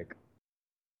squirrels. apathetic.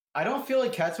 I don't feel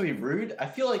like cats would be rude. I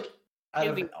feel like out It'd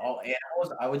of be- all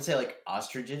animals, I would say like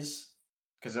ostriches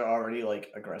because they're already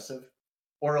like aggressive,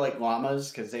 or like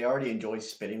llamas because they already enjoy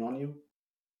spitting on you.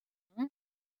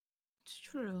 It's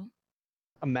true.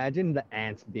 Imagine the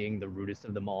ants being the rudest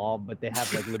of them all, but they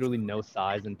have like literally no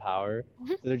size and power.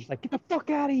 So they're just like, get the fuck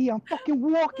out of here! I'm fucking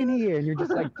walking here, and you're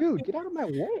just like, dude, get out of my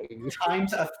way.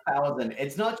 Times 1,000.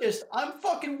 It's not just I'm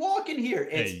fucking walking here.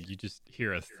 It's Hey, you just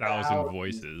hear 1,000 thousands.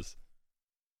 voices.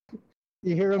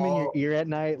 You hear them in your Oh. ear at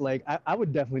night. Like I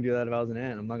would definitely do that if I was an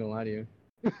ant. I'm not gonna lie to you.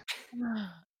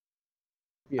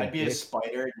 I'd be a dick.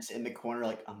 spider just in the corner,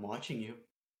 like I'm watching you.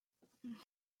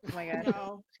 Oh my god.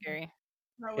 No, Scary.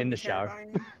 that would In be the shower.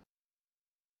 terrifying.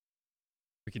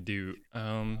 We could do,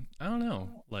 I don't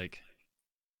know. Like,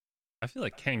 I feel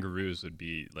like kangaroos would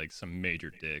be like some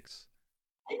major dicks.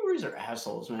 Kangaroos are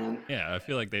assholes, man. Yeah, I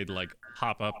feel like they'd like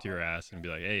hop up to your ass and be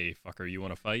like, "Hey, fucker, you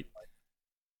want to fight?"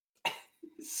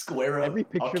 Square up. Every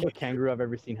picture of Okay. a kangaroo I've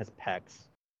ever seen has pecs.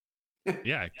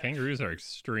 Yeah, kangaroos are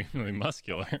extremely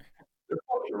muscular. They're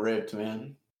probably ripped,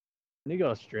 man. I need to go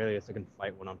to Australia so I can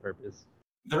fight one on purpose.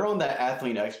 They're on that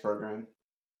Athlete X program.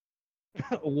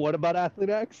 What about Athlete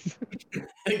X?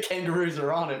 Kangaroos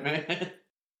are on it, man.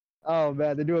 Oh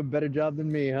man, they do a better job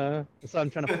than me, huh? That's why I'm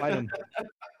trying to fight them.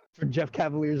 For Jeff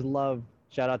Cavalier's love.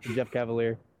 Shout out to Jeff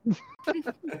Cavalier. If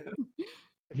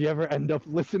you ever end up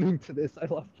listening to this, I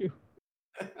love you.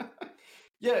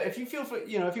 Yeah, if you feel,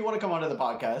 if you want to come onto the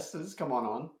podcast, just come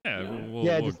on. Yeah, You know?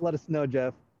 we'll Just let us know,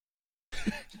 Jeff.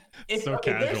 If- so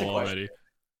okay, there's a casual question. already.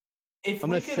 If I'm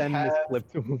we gonna could send this have,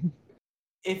 clip to him.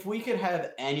 if we could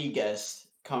have any guest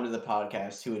come to the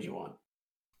podcast, who would you want?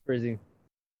 Brizzy.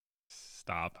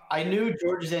 Stop. I knew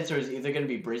George's answer was either going to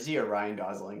be Brizzy or Ryan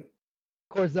Gosling.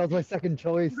 Of course, that was my second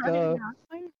choice. Ryan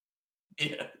Gosling?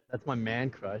 Yeah. That's my man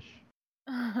crush.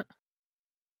 I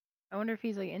wonder if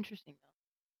he's like interesting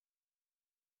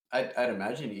though. I'd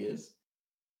imagine he is.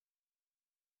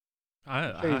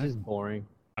 So he's just boring.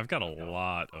 I've got a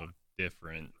lot of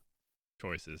different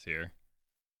choices here.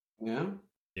 Yeah.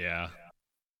 Yeah.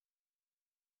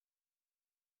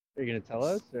 Are you gonna tell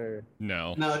us, or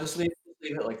No. No, just leave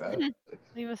it like that.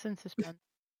 Leave us in suspense.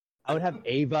 I would have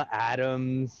Ava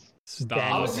Adams. Stop.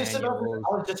 I was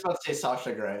Daniel just about to say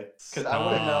Sasha Grey because I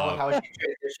want to know Stop. how she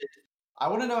transitioned. I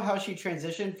want to know how she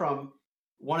transitioned from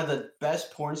one of the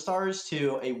best porn stars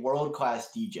to a world-class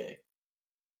DJ.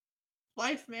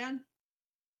 Life, man.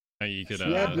 You could.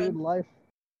 Yeah, dude, life.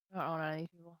 I don't own any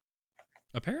people.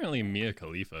 Apparently, Mia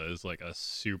Khalifa is like a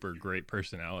super great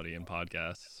personality in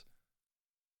podcasts.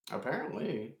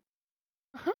 Apparently,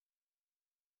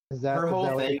 Is that, Her is whole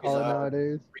that what thing they is, call it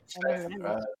nowadays? respect.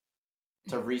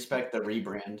 to respect the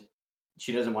rebrand.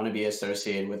 She doesn't want to be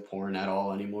associated with porn at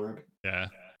all anymore. Yeah,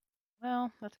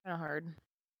 Well, that's kind of hard.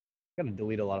 Gotta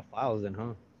delete a lot of files then,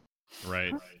 huh?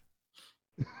 right.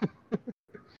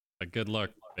 Like, good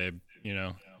luck, babe. You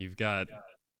know, you've got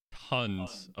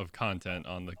tons of content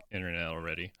on the internet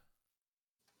already.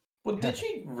 Well, did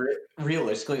she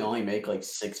realistically only make like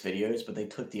 6 videos, but they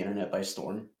took the internet by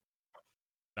storm?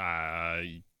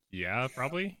 Yeah,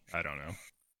 probably. I don't know.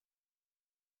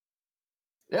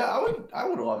 Yeah, I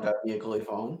would love to have Mia Khalifa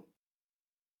on.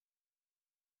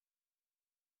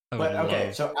 I would But okay,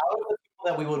 love- so out of the people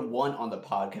that we would want on the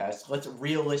podcast, let's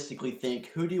realistically think,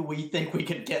 who do we think we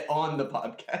could get on the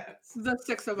podcast? The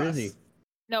 6 of Busy. us.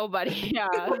 Nobody. Yeah.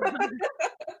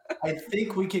 I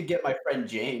think we could get my friend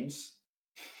James.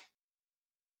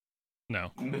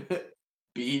 no.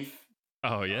 Beef.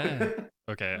 Oh yeah.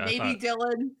 Okay. I Maybe thought,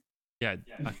 Dylan. yeah,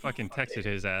 I fucking texted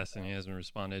his ass and he hasn't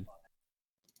responded.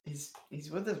 He's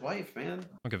with his wife, man. I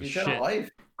don't give a He's shit. got a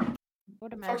life. Would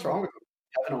What the fuck's imagine. wrong with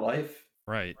him? Having a life.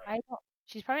 Right. I don't.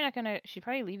 She's probably not gonna. She's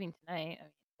probably leaving tonight. I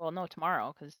mean, well, no,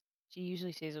 tomorrow, because she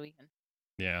usually stays a weekend.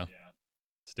 Yeah.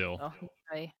 Still, So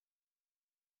probably.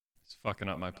 it's fucking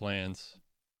up my plans.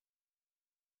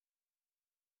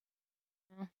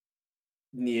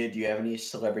 Nia, do you have any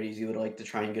celebrities you would like to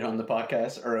try and get on the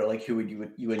podcast, or like who would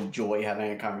you enjoy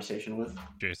having a conversation with?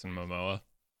 Jason Momoa.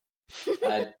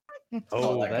 Uh,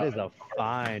 Oh, that that is a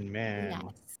fine man.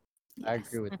 Yes. I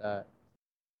agree with that.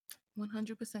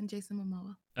 100% Jason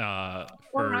Momoa.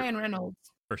 For Or Ryan Reynolds.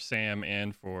 for Sam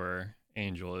and for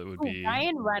Angel, it would Oh, be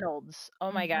Ryan Reynolds.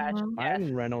 Oh my gosh. Mhm. Yes.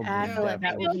 Ryan Reynolds I is feel like that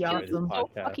definitely would be good awesome. So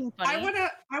podcast. fucking funny.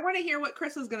 I wanna hear what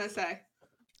Chris is gonna say.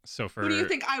 so for Who do you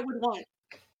think I would want?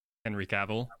 Henry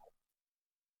Cavill.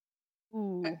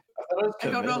 Ooh. I thought it was I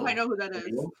don't know if I Cavill. know who that is.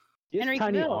 He has Henry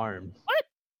tiny Cavill. arms.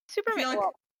 Superman. like-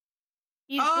 well,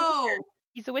 he's the Oh, Witcher.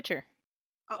 He's the Witcher.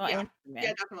 oh Oh, yeah, and Superman.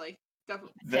 yeah, definitely. The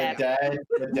Yeah. dad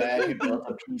who built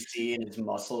a PC and his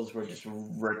muscles were just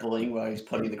rippling while he's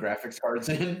putting the graphics cards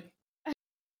in.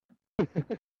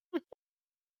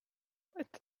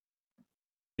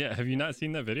 Yeah, have you not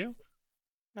seen that video?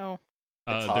 No.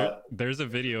 It's There, hot. there's a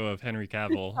video of Henry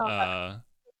Cavill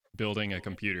building a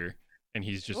computer, and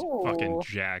he's just fucking Ooh.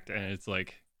 jacked, and it's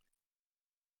like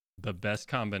the best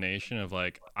combination of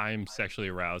like I'm sexually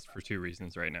aroused for 2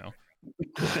 reasons right now.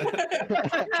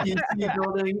 PC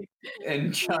building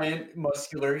and giant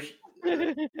muscular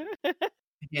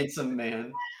handsome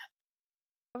man.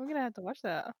 I'm gonna have to watch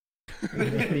that. for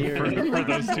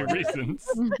those 2 reasons.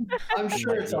 I'm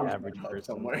sure Like it's the on average Pornhub person.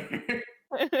 somewhere.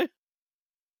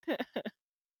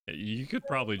 You could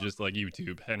probably just like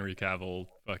YouTube Henry Cavill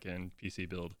fucking PC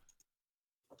build.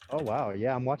 Oh wow,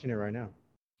 yeah, I'm watching it right now.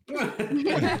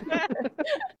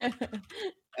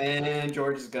 And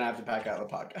George is gonna have to pack out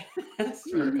the podcast.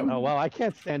 for a couple- Oh wow, I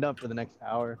can't stand up for the next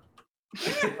hour.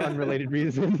 For unrelated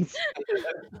reasons.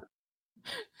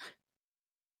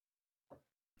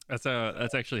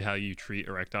 That's actually how you treat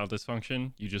erectile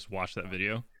dysfunction. You just watch that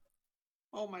video.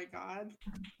 Oh my god.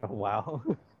 Oh wow.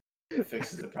 It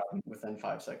fixes the problem within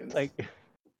 5 seconds. Like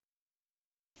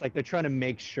it's like they're trying to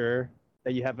make sure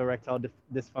that you have erectile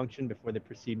dysfunction before they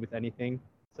proceed with anything.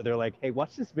 So they're like, "Hey,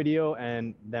 watch this video,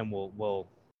 and then we'll We'll see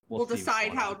what's decide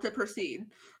going how on." to proceed.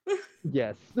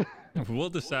 Yes. We'll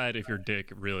decide if your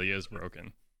dick really is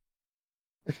broken.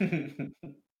 They're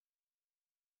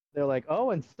like,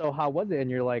 "Oh, and so how was it?"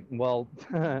 And you're like, "Well,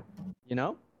 you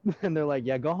know." And they're like,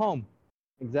 "Yeah, go home."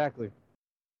 Exactly.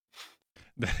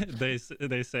 they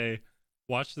say,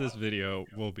 "Watch this video.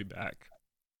 We'll be back."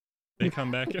 They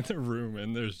come back in the room,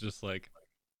 and there's just like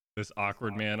this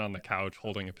awkward man on the couch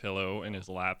holding a pillow in his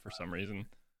lap for some reason.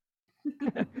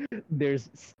 There's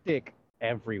stick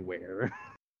everywhere.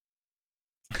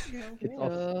 It's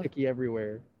all Ew. sticky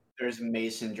everywhere. There's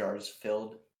mason jars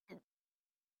filled.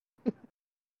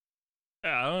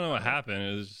 Yeah, I don't know what happened.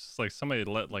 It was just like somebody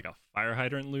let like a fire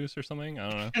hydrant loose or something. I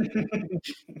don't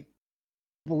know.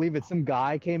 Believe it, some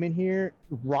guy came in here,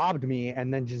 robbed me,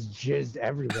 and then just jizzed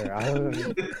everywhere. I don't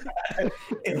know.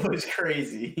 It was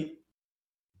crazy.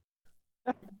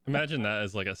 Imagine that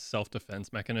as like a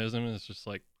self-defense mechanism. It's just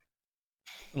like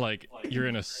you're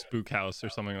in a spook house or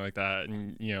something like that,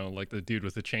 and you know, like the dude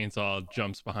with the chainsaw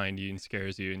jumps behind you and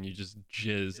scares you, and you just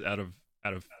jizz out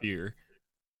of fear.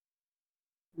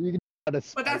 You can try to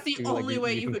But that's spike the too, like, only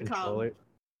way you can could control come. it.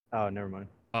 Oh, never mind.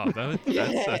 Oh,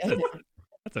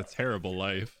 that's a terrible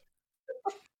life.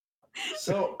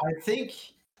 So I think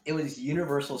it was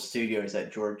Universal Studios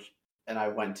that George and I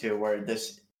went to where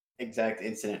this exact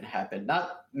incident happened.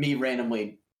 Not me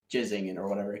randomly jizzing in or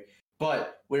whatever,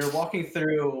 but we were walking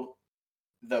through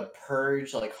the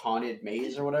Purge like haunted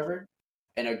maze or whatever,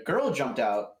 and a girl jumped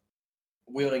out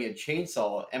wielding a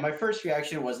chainsaw. And my first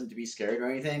reaction wasn't to be scared or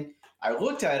anything. I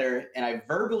looked at her and I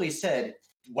verbally said,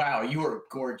 "Wow, you are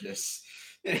gorgeous."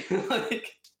 Like,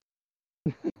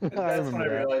 I that's when I remember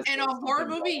that. realized In there a was horror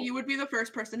something movie, wrong. you would be the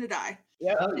first person to die.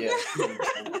 Hell yeah.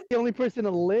 The only person to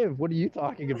live. What are you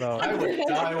talking about? I would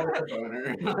die with a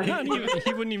boner. Not even,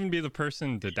 he wouldn't even be the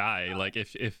person to die. Like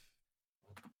if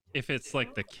it's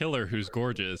like the killer who's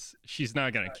gorgeous, she's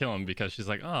not gonna kill him because she's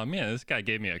like, oh man, this guy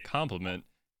gave me a compliment,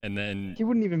 and then He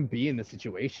wouldn't even be in the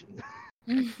situation.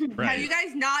 Have right. you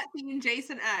guys not seen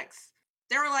Jason X?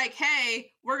 They were like,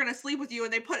 "Hey, we're gonna sleep with you,"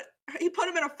 and he put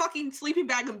him in a fucking sleeping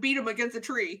bag and beat him against a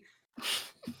tree.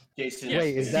 Jason, Yeah,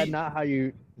 Wait, is that see- not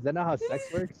how sex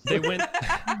works? They went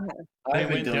I've they been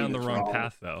went doing down the this wrong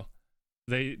path though.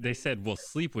 They said we'll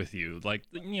sleep with you. Like,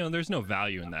 you know, there's no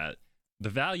value in that. The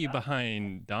value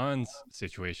behind Don's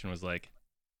situation was like,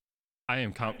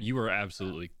 you are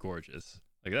absolutely gorgeous.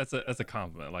 Like that's a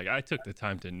compliment. Like I took the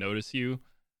time to notice you,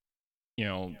 you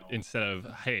know, instead of,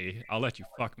 hey, I'll let you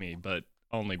fuck me, but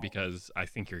only because I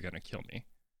think you're gonna kill me.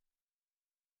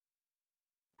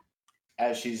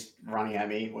 As she's running at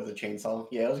me with a chainsaw.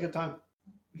 Yeah, it was a good time.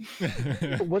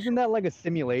 Wasn't that like a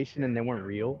simulation and they weren't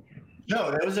real?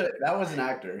 No, that was an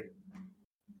actor.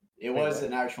 It Wait, was what?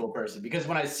 an actual person because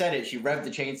when I said it, she revved the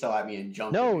chainsaw at me and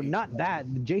jumped. No, at me. not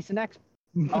that. The Jason X.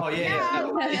 Oh yeah,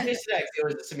 no. Yeah. In Jason X, it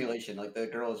was a simulation. Like the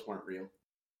girls weren't real.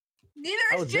 Neither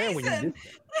I is was there when you Jason. did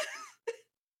that.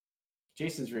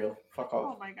 Jason's real. Fuck Oh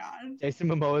off. my god. Jason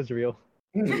Momoa is real.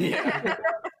 Yeah,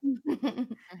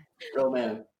 real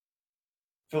man.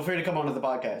 Feel free to come onto the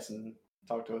podcast and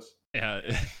talk to us. Yeah.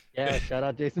 Yeah, shout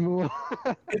out Jason Momoa.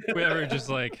 Whoever just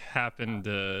like happened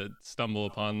to stumble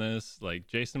upon this, like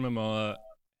Jason Momoa,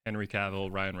 Henry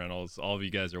Cavill, Ryan Reynolds, all of you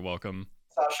guys are welcome.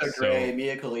 Sasha So- Grey,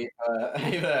 Mia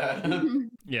Khalifa.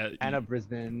 Yeah, Anna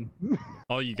Brisbane.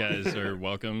 all you guys are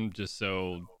welcome, just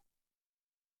so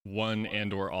one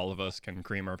and or all of us can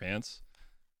cream our pants.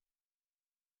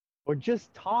 Or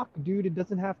just talk, dude. It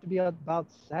doesn't have to be about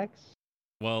sex.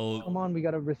 Well, Come on, we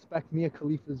gotta respect Mia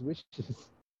Khalifa's wishes.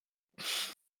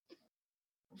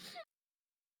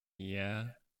 yeah.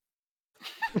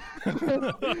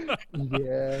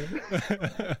 Yeah.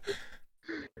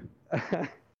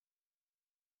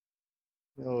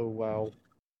 Oh wow.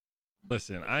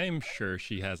 Listen, I am sure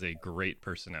she has a great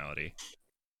personality.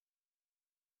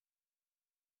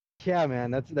 Yeah,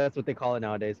 man, that's what they call it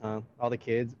nowadays, huh? All the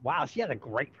kids. Wow, she has a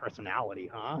great personality,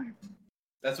 huh?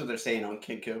 That's what they're saying on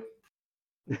Kidku.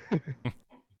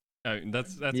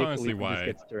 That's Mia honestly Khalifa just why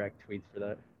gets direct tweets for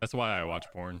that. that's why I watch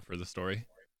porn, for the story.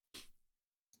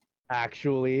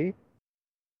 Actually,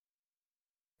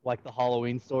 like the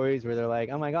Halloween stories where they're like,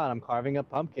 "Oh my god, I'm carving a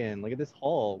pumpkin. Look at this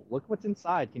hole. Look what's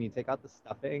inside. Can you take out the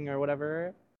stuffing or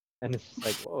whatever?" And it's just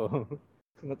like, whoa,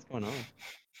 what's going on?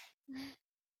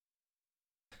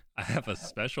 I have a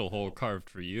special hole carved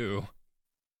for you.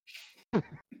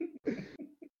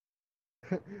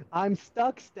 I'm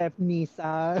stuck,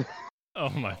 Stepnisa. Oh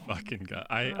my fucking god.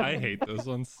 I hate those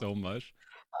ones so much.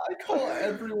 I call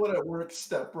everyone at work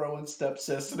step bro and step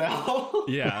sis now.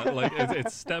 Yeah, like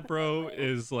it's stepbro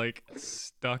is like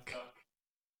stuck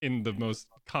in the most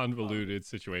convoluted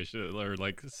situation, or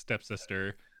like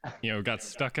stepsister, you know, got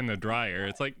stuck in the dryer.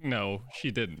 It's like, no,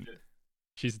 she didn't.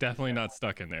 She's definitely not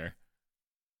stuck in there.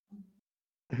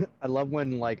 I love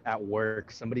when, like, at work,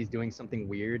 somebody's doing something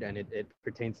weird and it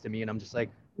pertains to me, and I'm just like,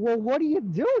 well, what are you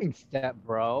doing, step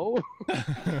bro?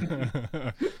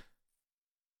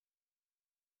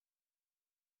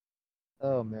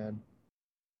 Oh, man.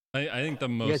 I think the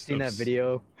most. You guys seen that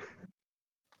video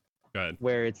Go ahead.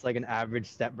 where it's like an average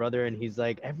stepbrother and he's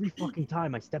like, every fucking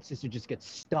time my stepsister just gets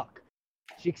stuck.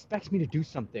 She expects me to do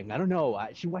something. I don't know.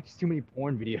 She watches too many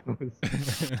porn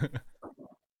videos.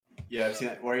 Yeah, I've seen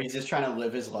that where he's just trying to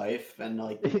live his life and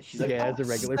like she's like, Yeah, "Oh, as a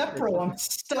regular step bro, person. I'm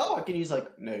stuck," and he's like,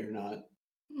 "No, you're not."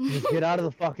 Just get out of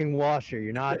the fucking washer.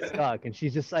 You're not stuck. And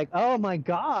she's just like, oh my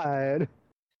god.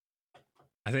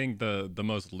 I think the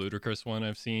most ludicrous one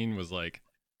I've seen was like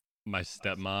my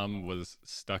stepmom was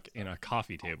stuck in a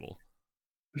coffee table.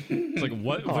 It's like,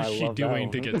 what Oh, was I she love that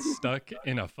doing to one. get stuck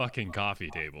in a fucking coffee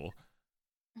table?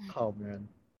 Oh man.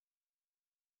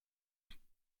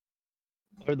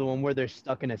 Or the one where they're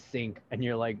stuck in a sink and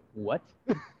you're like, what?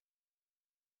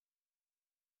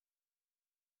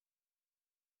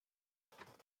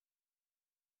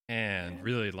 And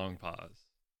really long pause.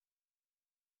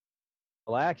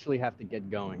 Well, I actually have to get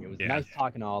going. It was Yeah. nice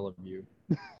talking to all of you.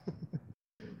 How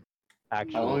long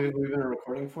Actually, have we been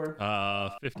recording for?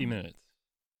 50 minutes.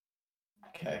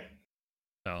 Okay.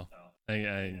 So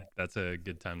I that's a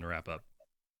good time to wrap up.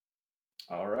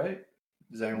 All right.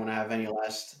 Does anyone have any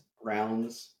last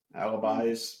rounds?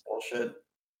 Alibis? Bullshit?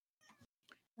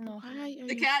 No. Why are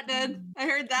The you cat did. screaming? I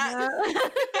heard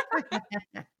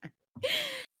that.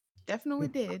 Definitely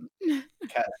did. Cat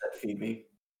said feed me.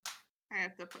 I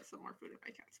have to put some more food in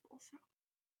my cat's bowl. So.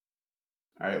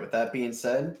 All right, with that being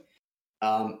said,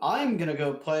 I'm going to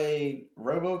go play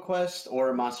RoboQuest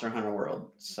or Monster Hunter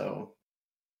World. So,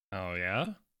 Oh yeah.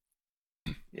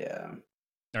 yeah.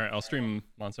 All right, I'll stream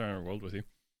Monster Hunter World with you.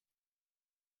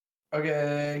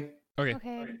 Okay. Okay. Okay.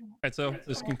 All right, so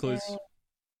this concludes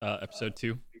episode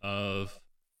 2 of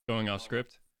Going Off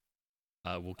Script.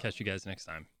 We'll catch you guys next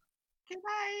time. Okay,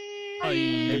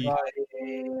 bye. Bye.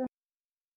 Bye.